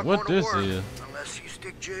 So it's I not don't know what going to this work is. unless you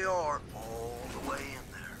stick JR all the way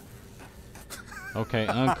in there. Okay,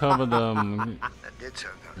 uncover the That did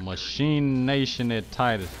sound good. Machine Nation at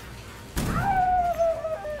Titus.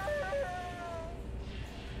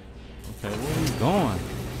 Okay, where we going?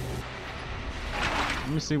 Let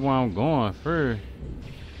me see where I'm going first.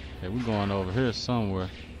 Okay, we going over here somewhere.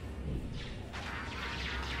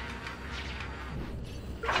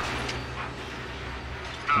 Can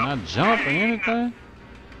I jump or anything?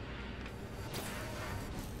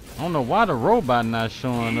 I don't know why the robot not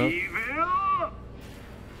showing up.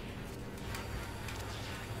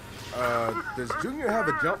 Does Junior have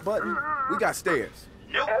a jump button? We got stairs.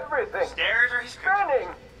 Nope. Everything. Stairs are his spinning.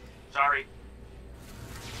 Sorry.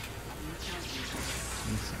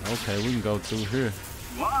 Okay, we can go through here.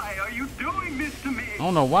 Why are you doing this to me? I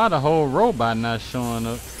don't know why the whole robot not showing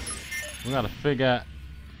up. We gotta figure out.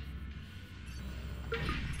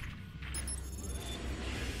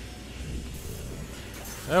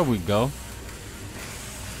 There we go.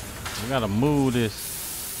 We gotta move this.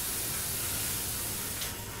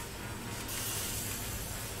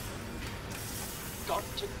 Got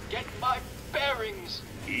to get my bearings.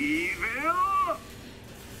 Evil?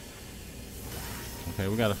 Okay,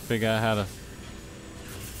 we gotta figure out how to.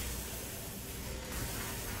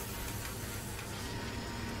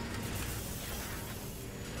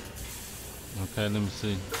 Okay, let me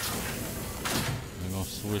see. We're gonna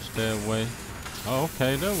switch that way. Oh,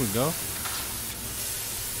 okay, there we go.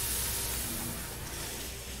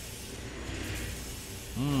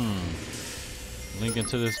 Link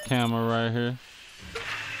into this camera right here.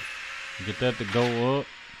 Get that to go up.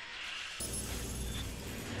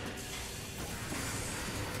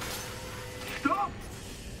 Stop.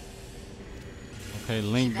 Okay,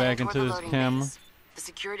 link back into this camera. The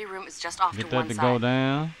security room is just off Get to one that to side. go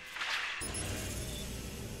down.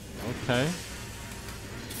 Okay.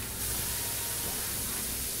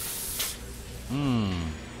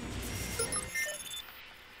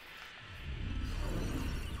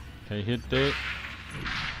 Okay, hit that.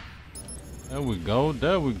 There we go.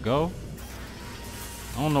 There we go.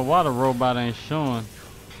 I don't know why the robot ain't showing.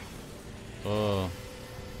 There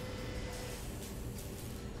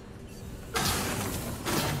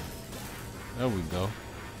we go.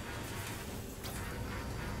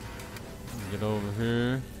 Get over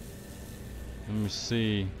here. Let me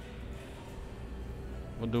see.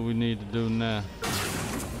 What do we need to do now?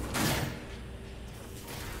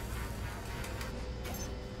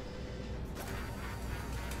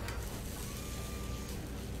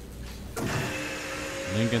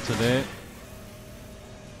 Link into that.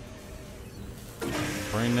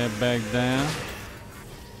 Bring that back down.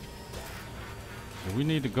 Do we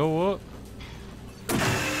need to go up?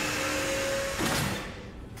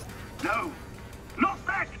 No. Not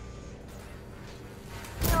that.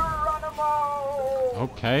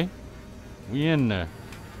 Okay. We in there.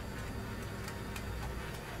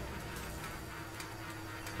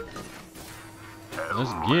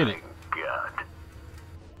 Let's get it.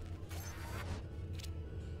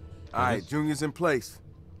 All right, Junior's in place.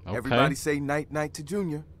 Okay. Everybody say night-night to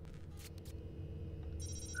Junior.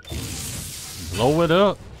 Blow it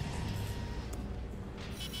up.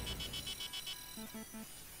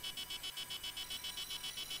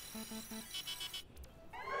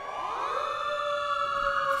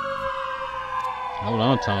 Hold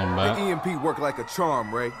on, talking about. The EMP worked like a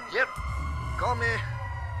charm, Ray. Yep. Call me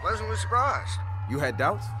pleasantly surprised. You had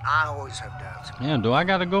doubts? I always have doubts. Damn, do I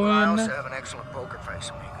gotta go I in also there? have an excellent poker face,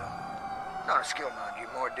 amigo. Not a skill, mind you,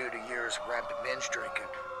 more due to years of rampant binge drinking.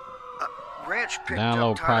 Ranch picked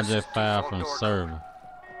Download up project Titus's file default from door server. number.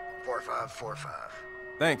 4545.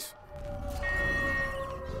 Thanks.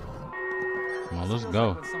 Come on, let's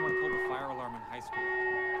go. When someone pulled the fire alarm in high school.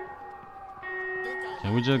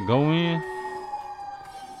 Can we just go in?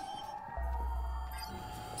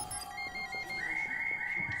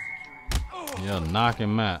 Yeah, knock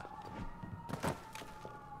him out.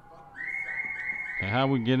 Okay, how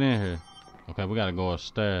we get in here? Okay, we gotta go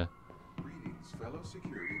upstairs. Greetings, fellow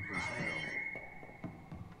security personnel.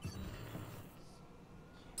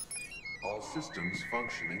 All systems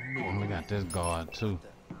functioning And normally. we got this guard too.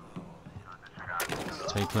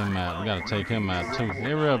 Take him out. We gotta take him out too.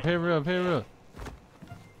 Hurry up, hurry up, hurry up.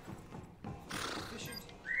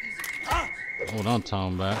 Hold on,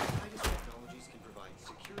 talking about.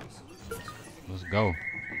 Let's go.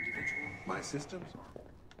 My systems?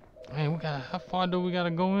 Man, we gotta. How far do we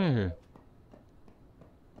gotta go in here?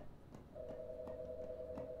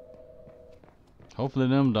 Hopefully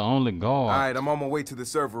them the only guard. All right, I'm on my way to the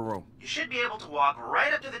server room. You should be able to walk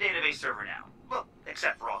right up to the database server now. Well,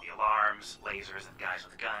 except for all the alarms, lasers, and guys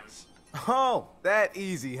with guns. Oh, that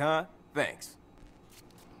easy, huh? Thanks.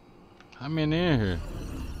 How many in here?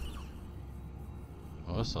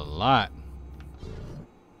 Oh, it's a lot.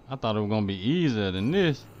 I thought it was gonna be easier than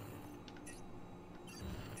this.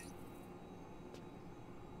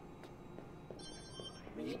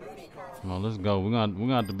 Come on, let's go. We're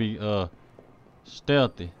gonna have to be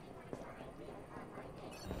stealthy.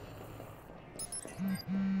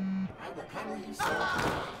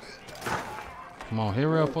 Come on,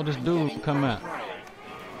 hurry up for this dude to come out.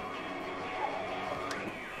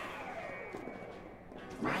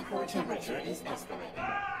 My core temperature is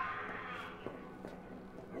escalating.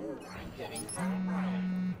 Ooh, I'm getting hot.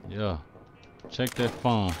 Yeah. Check that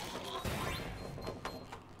phone.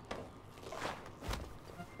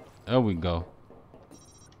 There we go.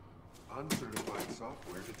 Uncertified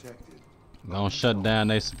software detected. Gonna shut down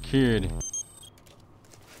their security.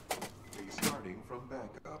 Starting from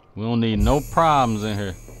backup. We don't need no problems in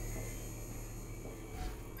here.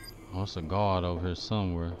 Oh, it's a guard over here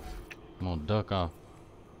somewhere. I'm gonna duck off.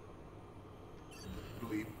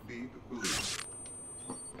 Bleep, beep, bleep.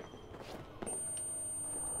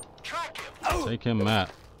 Take him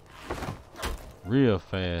out real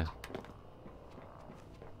fast.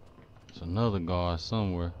 There's another guard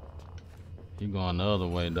somewhere. He going the other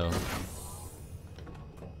way though.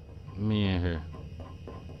 Me in here.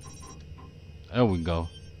 There we go.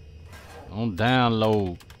 On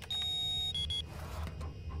download.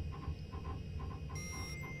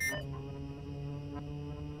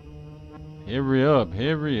 Hurry up,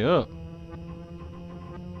 hurry up.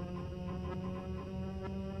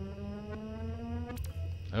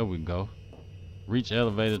 There we go. Reach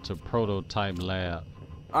elevator to prototype lab.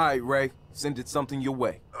 All right, Ray. Send it something your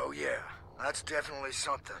way. Oh yeah, that's definitely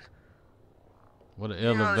something. What an This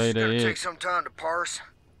elevator is gonna is. take some time to parse.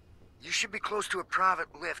 You should be close to a private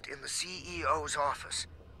lift in the CEO's office.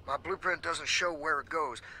 My blueprint doesn't show where it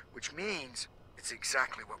goes, which means it's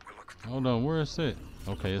exactly what we're looking for. Hold on, where is it?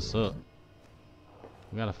 Okay, it's up.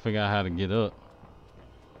 We gotta figure out how to get up.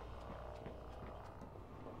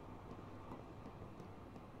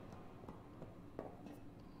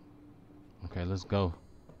 Okay, let's go.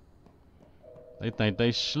 They think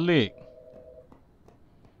they slick.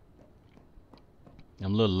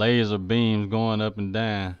 Them little laser beams going up and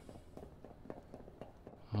down.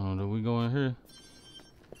 Oh, do we go in here?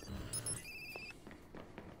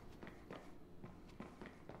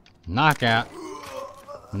 Knockout.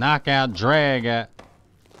 Knockout, drag out.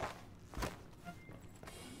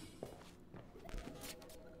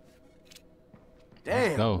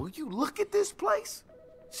 Damn, go. will you look at this place?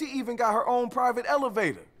 She even got her own private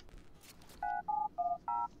elevator.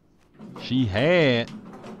 She had.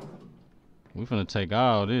 We finna take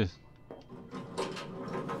all this.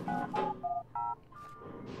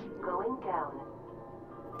 Going down.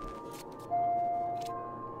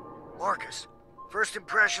 Marcus, first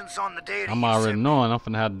impressions on the data. I'm already knowing I'm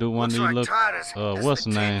finna have to do one of these little, what's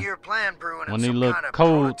the name? One of these little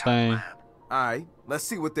code things. Alright, let's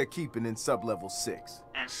see what they're keeping in sub-level 6.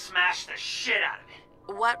 And smash the shit out of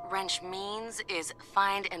it. What wrench means is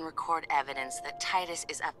find and record evidence that Titus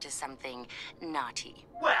is up to something naughty.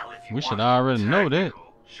 Well, if you We should want already know that.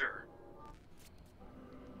 technical, sure.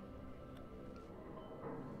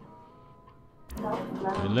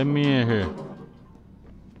 Hey, let me in here.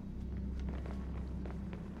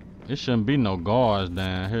 There shouldn't be no guards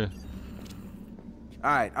down here.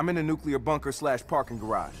 Alright, I'm in the nuclear bunker / parking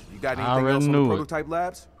garage. You got I anything already else on knew the it. prototype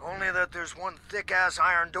labs? Only that there's one thick-ass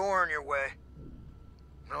iron door in your way.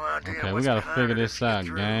 No idea Okay, we what's gotta behind figure it this if you get out,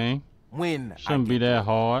 through. gang. When Shouldn't be that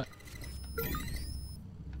hard.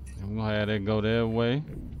 We're gonna have that go that way.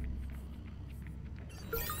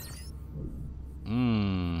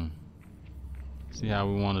 See how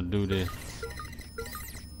we wanna do this.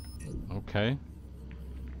 Okay.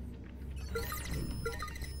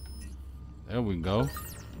 There we go.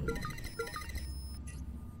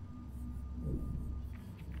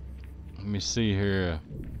 Let me see here.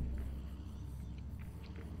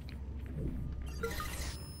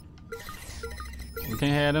 We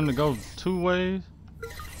can't have them to go 2 ways.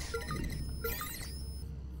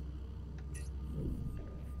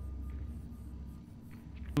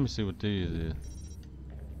 Let me see what these is.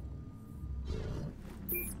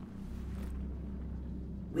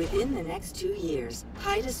 Within the next 2 years,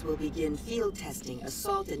 Titus will begin field testing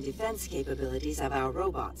assault and defense capabilities of our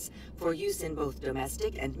robots for use in both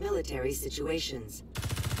domestic and military situations.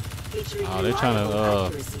 Featuring They're trying reliable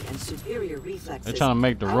accuracy and superior to reflexes,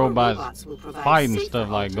 make the our robots will provide fighting safer stuff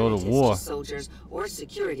like go to alternatives war. soldiers or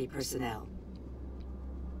security personnel.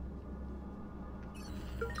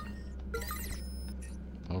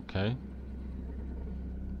 Okay.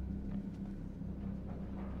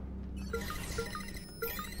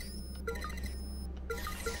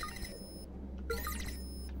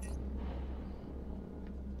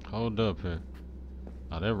 Hold up here.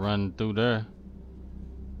 Oh, they're running through there.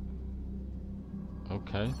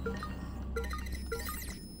 Okay.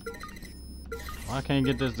 Why I can't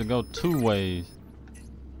get this to go 2 ways?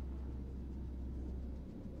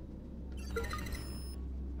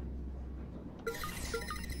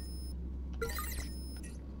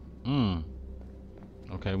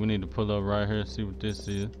 Okay, we need to pull up right here, see what this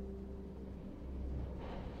is.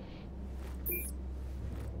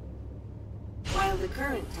 While the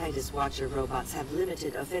current Titus Watcher robots have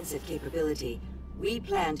limited offensive capability, we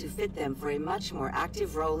plan to fit them for a much more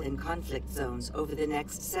active role in conflict zones over the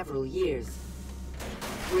next several years.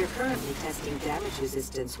 We're currently testing damage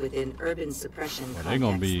resistance within urban suppression contexts. They're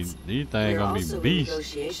gonna be, these things gonna be beasts. We're also in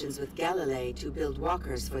negotiations with Galilei to build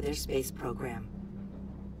walkers for their space program.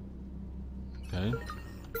 Okay.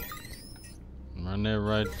 Run that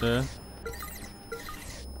right there.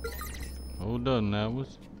 Hold up now.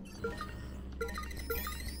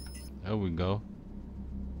 There we go.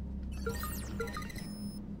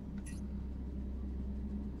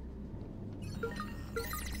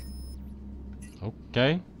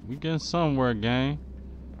 Okay, we getting somewhere, gang.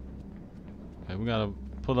 Okay, we gotta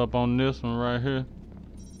pull up on this one right here.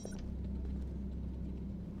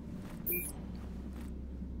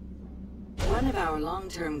 One of our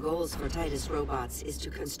long-term goals for Titus robots is to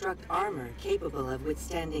construct armor capable of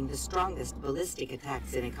withstanding the strongest ballistic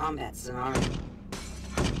attacks in a combat scenario.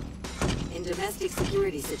 In domestic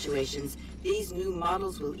security situations, these new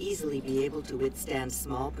models will easily be able to withstand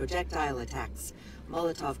small projectile attacks,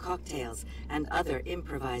 Molotov cocktails, and other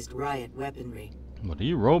improvised riot weaponry. Well,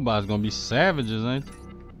 these robots gonna be savages, ain't they?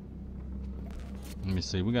 Let me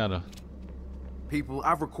see, we gotta... People,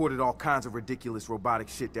 I've recorded all kinds of ridiculous robotic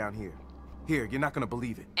shit down here. Here, you're not gonna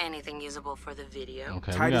believe it. Anything usable for the video?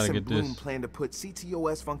 Okay, Titus we gotta and get Blume this. plan to put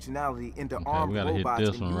CTOS functionality into Okay, armed we gotta hit robots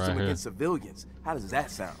this and one use right them here. against civilians. How does that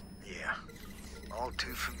sound? Yeah, all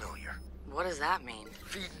too familiar. What does that mean?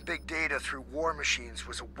 Feeding big data through war machines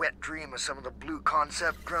was a wet dream of some of the blue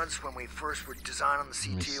concept grunts when we first were designing the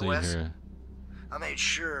Let me see CTOS. here. I made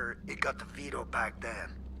sure it got the veto back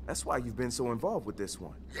then. That's why you've been so involved with this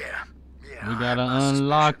one. Yeah. We gotta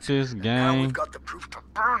unlock this Now game. we've got the proof to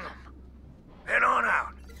burn them. Head on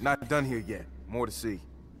out. Not done here yet. More to see.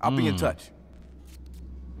 I'll be in touch.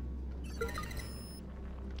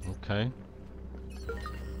 Okay.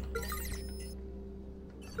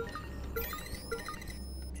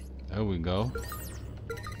 There we go.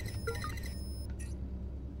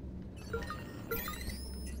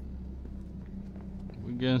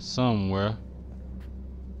 We getting somewhere.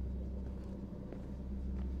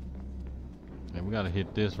 Yeah, we gotta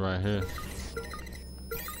hit this right here.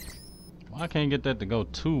 Why can't get that to go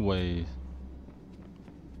two ways?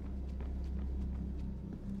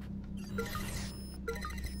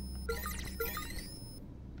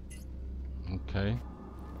 Okay.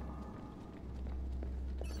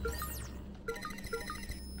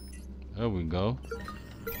 There we go.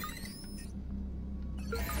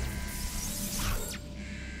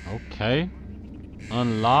 Okay.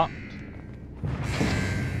 Unlocked.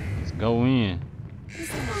 Let's go in.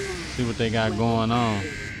 See what they got going on.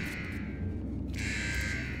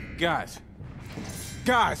 Guys,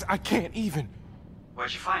 I can't even.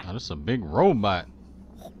 What'd you find? Oh, this is a big robot.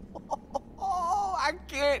 Oh, I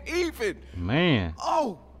can't even. Man.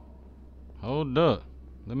 Oh. Hold up.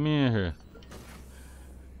 Let me in here.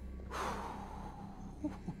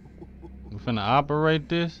 We finna operate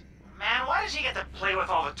this? Man, why does he get to play with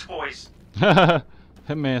all the toys? That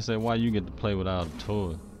man said, why you get to play with all the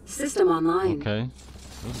toys? System online. Okay.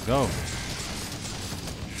 Let's go.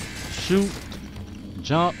 Shoot.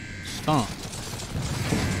 Jump. Stomp.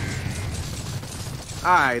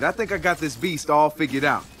 Alright, I think I got this beast all figured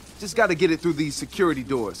out. Just gotta get it through these security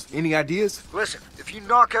doors. Any ideas? Listen, if you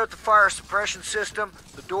knock out the fire suppression system,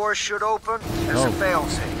 the doors should open as a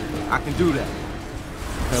failsafe. I can do that.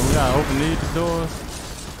 Okay, we gotta open these doors.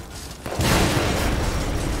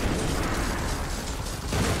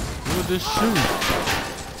 Look at this shoe.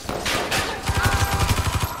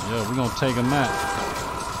 Yeah, we're gonna take him out.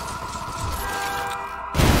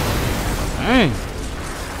 Dang.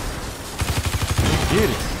 Let's get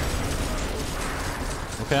it.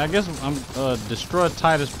 Okay, I guess I'm destroy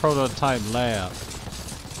Titus prototype lab.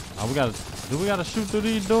 Oh, do we gotta shoot through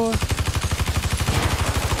these doors?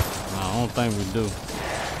 No, I don't think we do.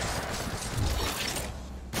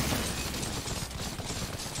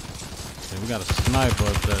 Okay, we got a sniper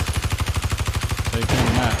up there. Take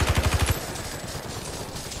him out.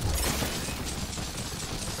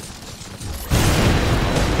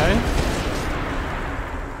 Okay.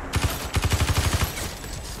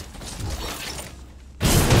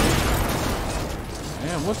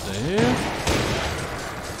 Man, what the hell?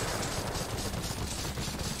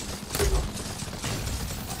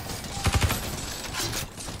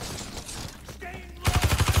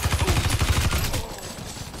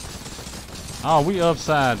 Oh, we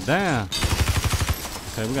upside down.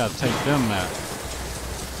 Okay, we gotta take them out.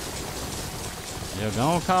 Yeah, go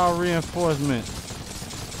on, call reinforcement.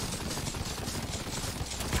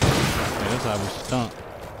 Okay, that's how we stunt.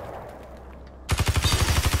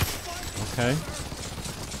 Okay.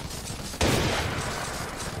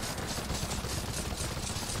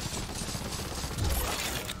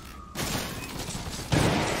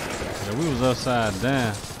 Yeah, we was upside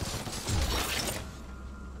down.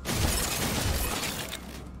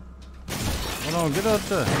 Hold on, get up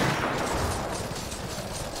there.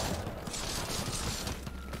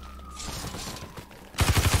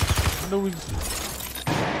 How do we?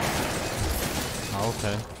 Oh,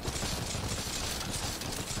 okay.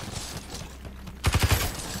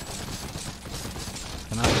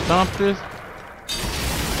 Can I stomp this?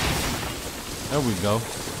 There we go.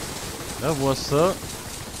 That's what's up.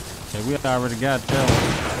 Okay, we already got that one.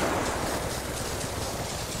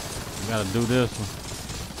 We gotta do this one.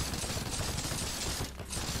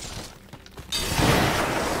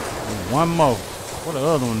 And one more. What the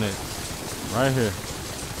other one is? Right here.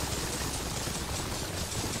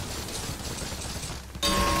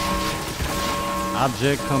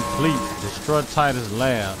 Object complete. Destroy Titus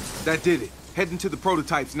lab. That did it. Heading to the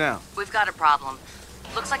prototypes now. We've got a problem.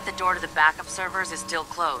 Looks like the door to the backup servers is still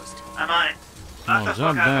closed. I'm on it. Come on,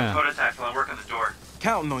 jump down. Prototype while I work on the door.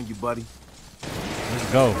 Counting on you, buddy.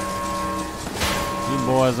 Let's go. These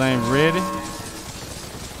boys ain't ready.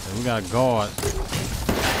 And we got guards.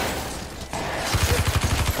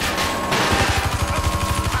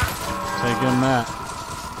 Take him out.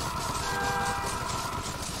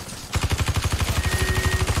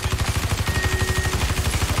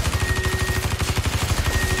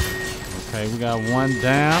 Okay, we got one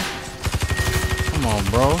down. Come on,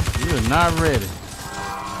 bro. You're not ready.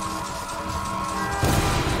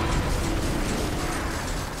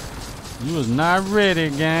 You was not ready,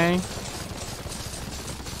 gang.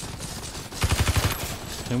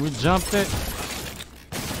 Can we jump it?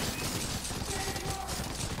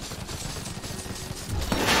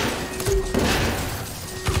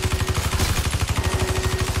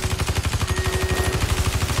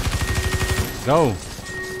 Go.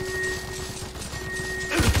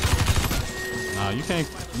 Nah, you can't.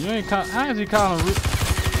 You ain't call. How is he calling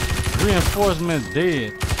reinforcements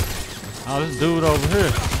dead? Oh, this dude over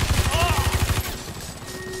here.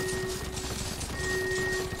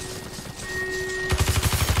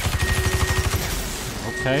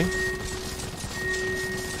 Okay.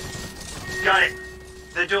 Got it.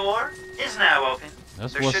 The door is now open.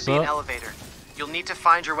 That's there what's should be an up. elevator. You'll need to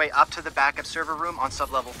find your way up to the backup server room on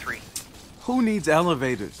sublevel 3. Who needs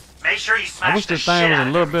elevators? Make sure you smash I wish the this thing shit was out a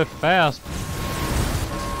of little bit faster.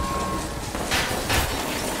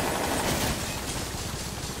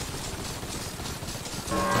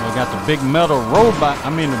 We got the big metal robot. I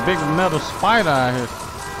mean, the big metal spider out here.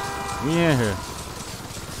 We in here.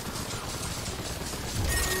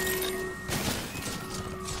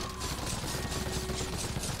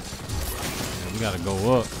 Yeah, we gotta go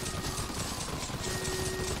up.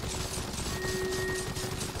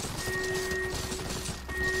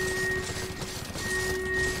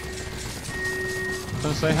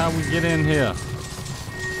 Let's say how we get in here.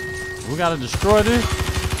 We gotta destroy this.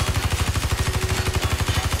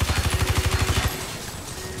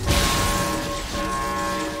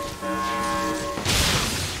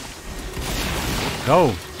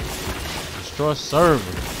 Go. Destroy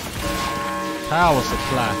server. Power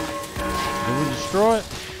supply. Did we destroy it?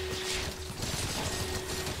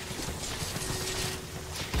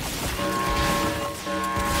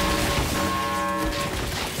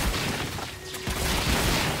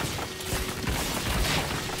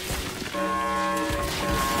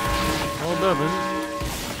 Hold up, is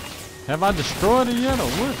it? Have I destroyed it yet or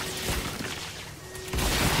what?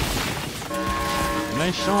 It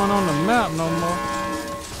ain't showing on the map no more.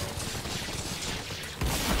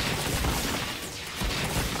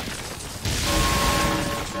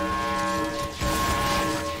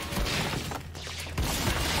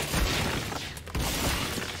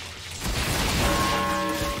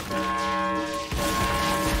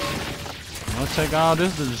 I'm gonna take all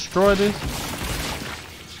this to destroy this.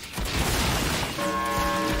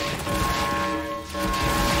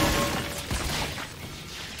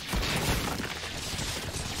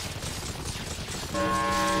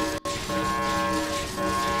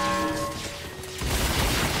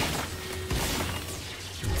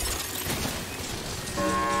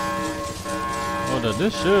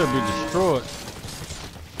 This should be destroyed.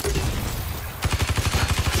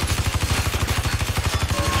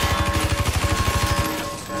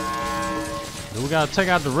 Do we gotta take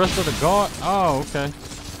out the rest of the guard? Oh, okay.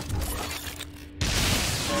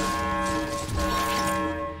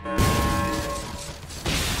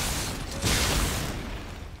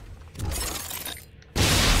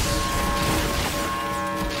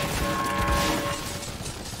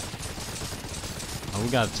 Oh, we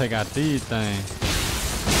gotta take out these things.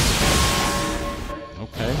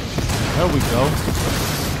 Okay, there we go.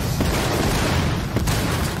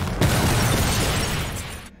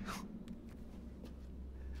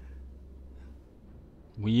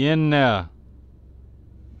 We in there.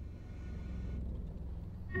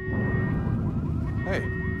 Hey,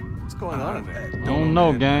 what's going on in there? Don't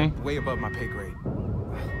know, gang. Way above my pay grade.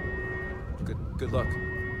 Good luck.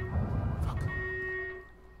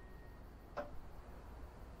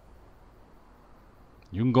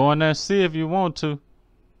 You can go in there and see if you want to.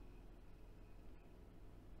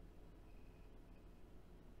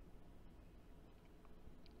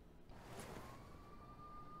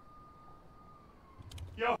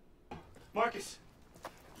 Yo, Marcus,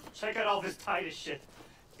 check out all this Titus shit.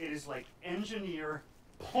 It is like engineer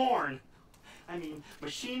porn. I mean,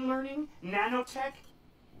 machine learning, nanotech,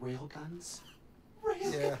 railguns.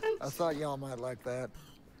 Yeah, I thought y'all might like that.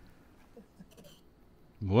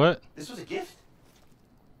 What? This was a gift?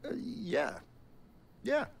 Yeah.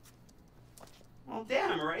 Yeah. Well,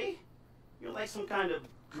 damn, Ray. You're like some kind of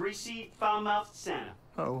greasy, foul-mouthed Santa.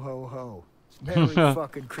 Ho, ho, ho. Merry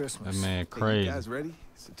fucking Christmas. That man Hey, crazy. you guys ready?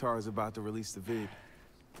 Satara's about to release the vid.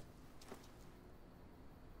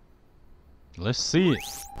 Let's see it.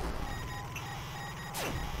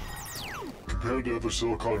 Compared to other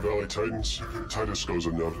Silicon Valley titans, Titus goes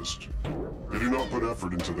unnoticed. They do not put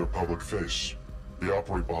effort into their public face. They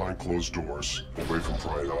operate behind closed doors, away from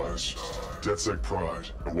prying eyes. DedSec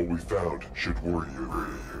pride, and what we found should worry you.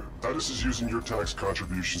 Titus is using your tax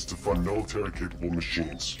contributions to fund military-capable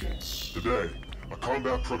machines. Today, a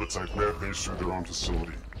combat prototype rampaged through their own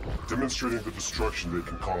facility, demonstrating the destruction they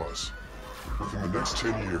can cause. Within the next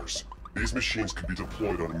 10 years, these machines could be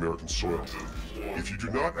deployed on American soil. If you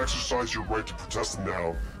do not exercise your right to protest them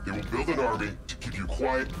now, they will build an army to keep you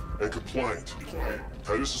quiet and compliant.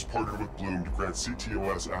 Titus has partnered with Blume to grant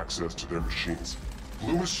CTOS access to their machines.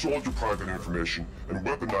 Blume has sold your private information and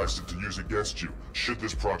weaponized it to use against you, should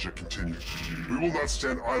this project continue. We will not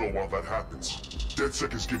stand idle while that happens.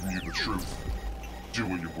 DedSec has given you the truth. Do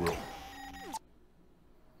what you will.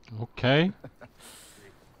 Okay.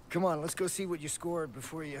 Come on, let's go see what you scored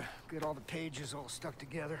before you get all the pages all stuck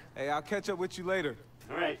together. Hey, I'll catch up with you later.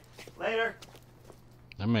 All right, later.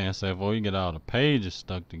 That man said, "Boy, you get all the pages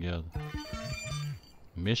stuck together."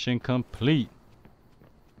 Mission complete.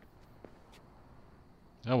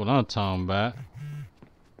 That's what I'm talking about.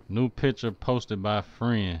 New picture posted by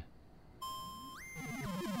friend.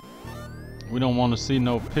 We don't want to see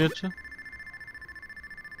no picture.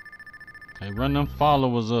 Hey, run them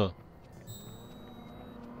followers up.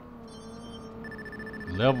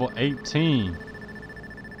 Level 18.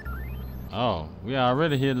 Oh, we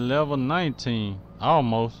already hit level 19.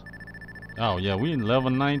 Almost. Oh yeah, we in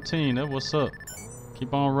level 19. That's what's up.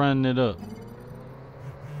 Keep on running it up.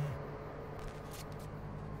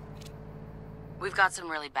 We've got some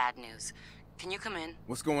really bad news. Can you come in?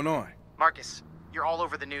 What's going on? Marcus, you're all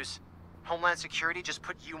over the news. Homeland Security just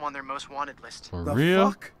put you on their most wanted list. For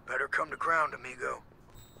real? Fuck? Better come to ground, amigo.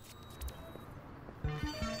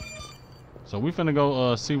 So we finna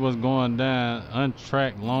go see what's going down.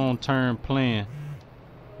 Untracked long-term plan.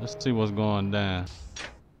 Let's see what's going down.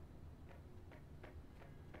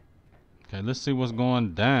 Okay, let's see what's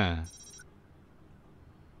going down.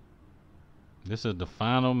 This is the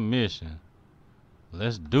final mission.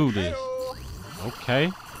 Let's do this.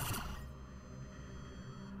 Okay.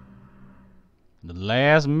 The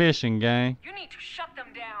last mission, gang. You need to shut them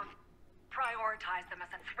down. Prioritize them as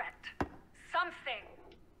a threat. Something.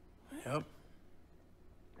 Yep.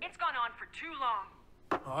 It's gone on for too long.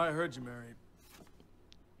 Oh, I heard you, Mary.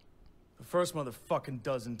 The first motherfucking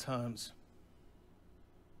dozen times.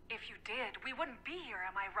 If you did, we wouldn't be here,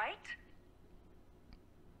 am I right?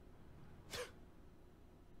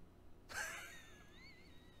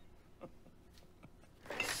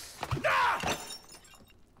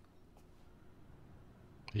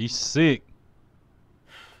 He's sick.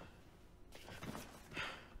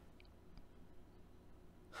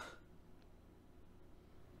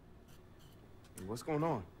 What's going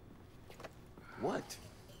on? What?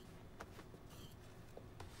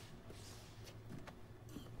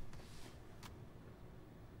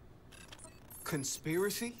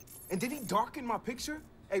 Conspiracy? And did he darken my picture?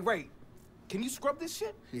 Hey, Ray, can you scrub this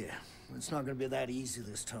shit? Yeah, it's not gonna be that easy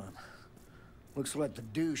this time. Looks like the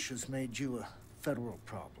douche has made you a federal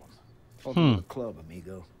problem. Welcome to the club,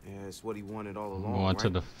 amigo. Yeah, it's what he wanted all along, Going to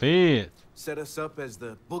right? the Fed. Set us up as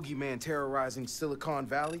the boogeyman terrorizing Silicon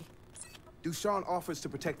Valley. Dushan offers to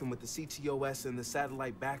protect them with the CTOS and the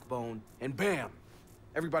satellite backbone, and bam!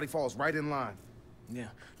 Everybody falls right in line. Yeah,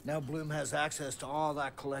 now Blume has access to all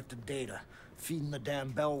that collected data, feeding the damn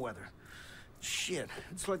bellwether. Shit,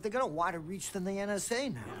 it's like they got a wider reach than the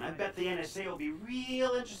NSA now. And I bet the NSA will be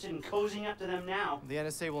real interested in cozying up to them now. The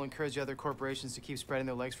NSA will encourage other corporations to keep spreading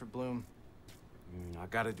their legs for Blume. I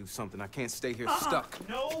gotta do something. I can't stay here Uh-uh. stuck.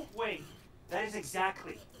 No way. That is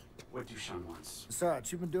exactly what Duchan wants.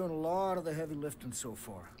 Besides, you've been doing a lot of the heavy lifting so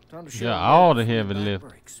far. Time to show Yeah, you all the before your heavy back lift.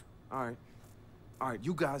 breaks. All right. All right,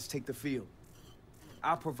 you guys take the field.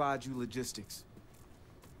 I'll provide you logistics.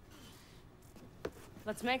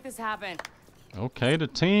 Let's make this happen. Okay, the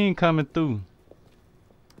team coming through.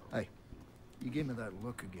 Hey, you gave me that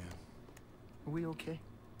look again. Are we okay?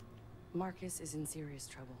 Marcus is in serious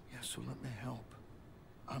trouble. Yeah, so let me help.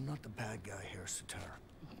 I'm not the bad guy here, Satara.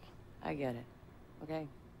 I get it. Okay?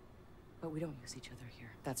 But we don't use each other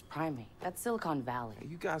here. That's Primate. That's Silicon Valley. Hey,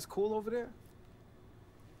 you guys cool over there?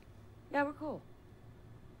 Yeah, we're cool.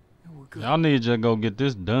 Yeah, we're good. Y'all need to go get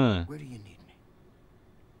this done. Where do you need me?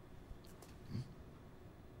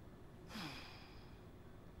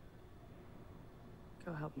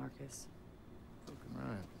 Go help Marcus. Fucking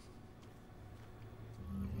right.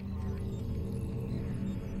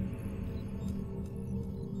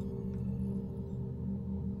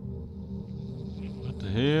 What the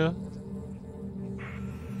hell?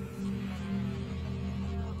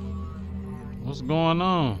 What's going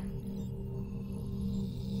on?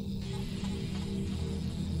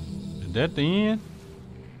 Is that the end?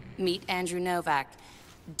 Meet Andrew Novak,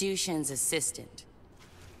 Dushan's assistant.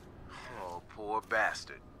 Oh, poor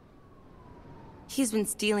bastard. He's been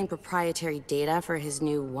stealing proprietary data for his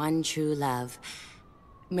new one true love,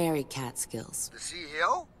 Mary Catskills. The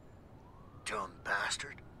CEO? Dumb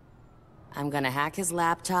bastard. I'm gonna hack his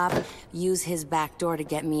laptop, use his backdoor to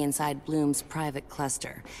get me inside Blume's private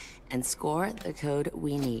cluster, and score the code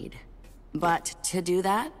we need. But to do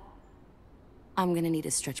that, I'm gonna need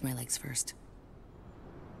to stretch my legs first.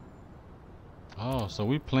 Oh, so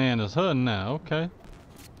we playing as her now. Okay.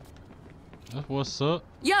 That's what's up.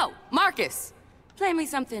 Yo, Marcus! Play me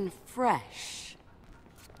something fresh.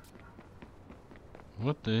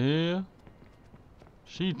 What the hell?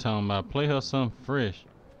 She talking about play her something fresh.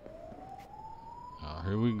 Oh,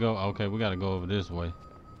 here we go. Okay, we gotta go over this way.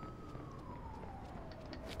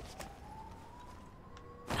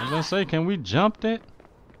 I was gonna say, can we jump that?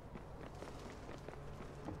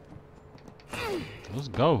 Let's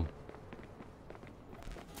go.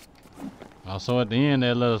 Also at the end,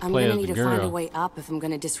 they let us I'm play gonna as need the to find a girl. way up if I'm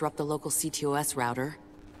gonna disrupt the local CTOS router.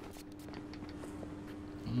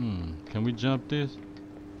 Can we jump this?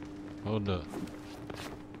 Hold up.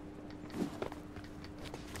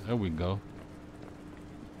 There we go.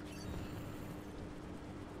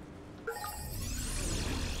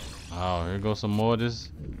 Oh, here goes some more of this.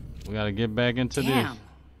 We gotta get back into Damn. this.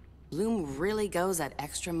 Blume really goes that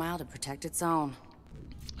extra mile to protect its own.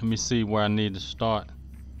 Let me see where I need to start.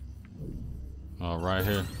 Oh, right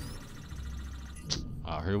here.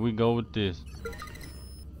 Oh, here we go with this.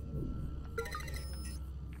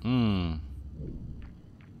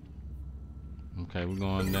 Okay, we're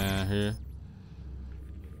going down here.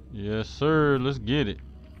 Yes, sir. Let's get it.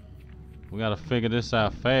 We gotta figure this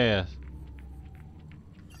out fast.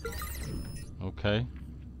 Okay.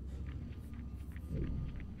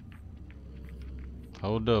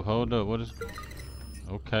 Hold up, hold up. What is...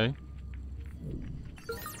 Okay.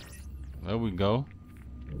 There we go.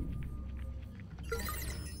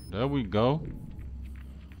 There we go.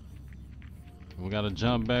 We gotta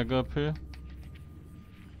jump back up here.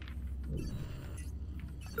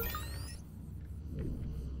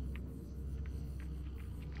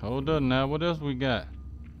 Hold up now, what else we got?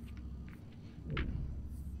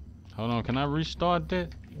 Hold on, can I restart that?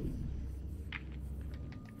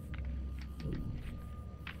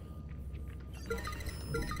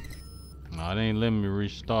 No, it ain't letting me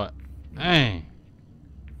restart. Dang.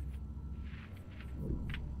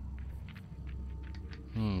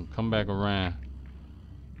 Come back around.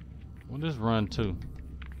 What this run to?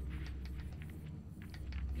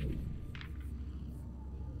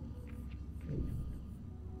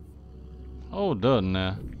 Hold up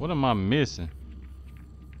now. What am I missing?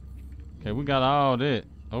 Okay, we got all that.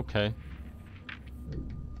 Okay.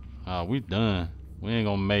 We done. We ain't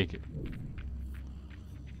gonna make it.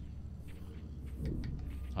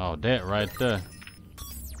 Oh, that right there.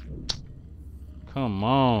 Come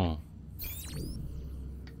on.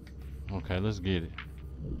 Okay, let's get it.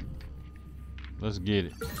 Let's get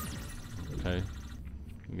it. Okay.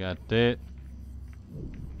 We got that.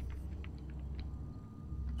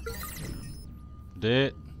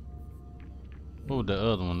 That. What was the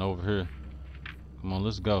other one over here? Come on,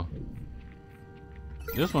 let's go.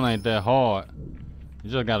 This one ain't that hard. You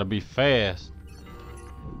just gotta be fast.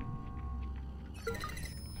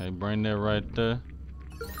 Okay, bring that right there.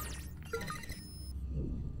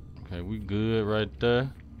 Okay, we good right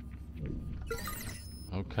there.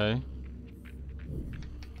 Okay.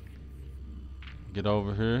 Get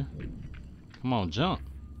over here. Come on, jump.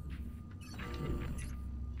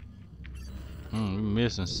 We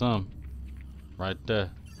missing some. Right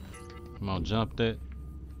there. Come on, jump that.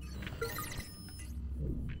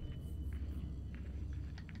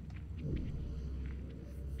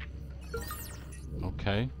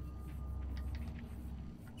 Okay.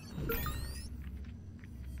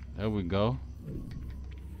 There we go.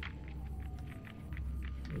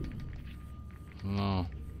 No.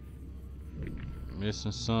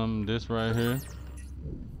 Missing some. This right here.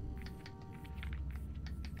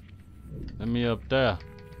 Let me up there.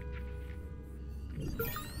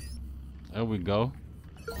 There we go.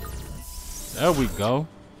 There we go.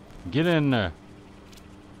 Get in there.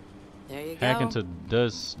 There you Hack go. into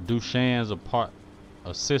Dushan's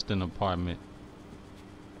assistant apartment.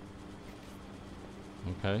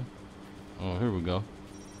 Okay. Oh, here we go.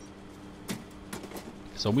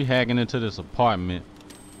 So we hacking into this apartment.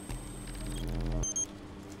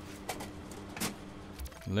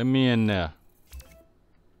 Let me in there.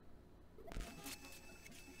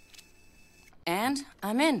 And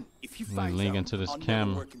I'm in. If you Let me link into this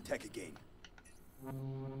camera.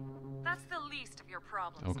 That's the least of your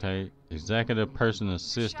problems. Okay. Executive person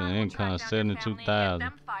assistant income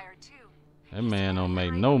 72,000. That man don't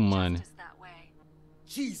make no money.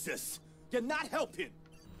 Jesus, you're not helping.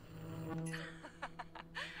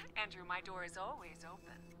 Andrew, my door is always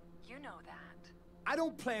open. You know that. I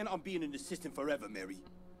don't plan on being an assistant forever, Mary.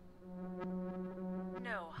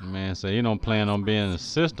 No. Man say he don't plan on being an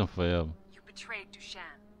assistant forever. You betrayed Dushan.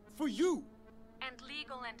 For you. And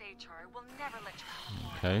legal and HR will never let you come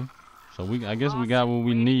aboard. Okay. So I guess we got what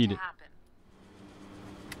we needed.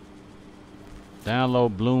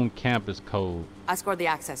 Download Blume campus code. I scored the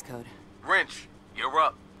access code. Wrench, you're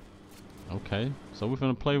up. Okay. So we're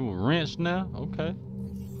finna play with Wrench now? Okay.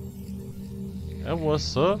 That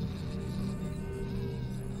what's up.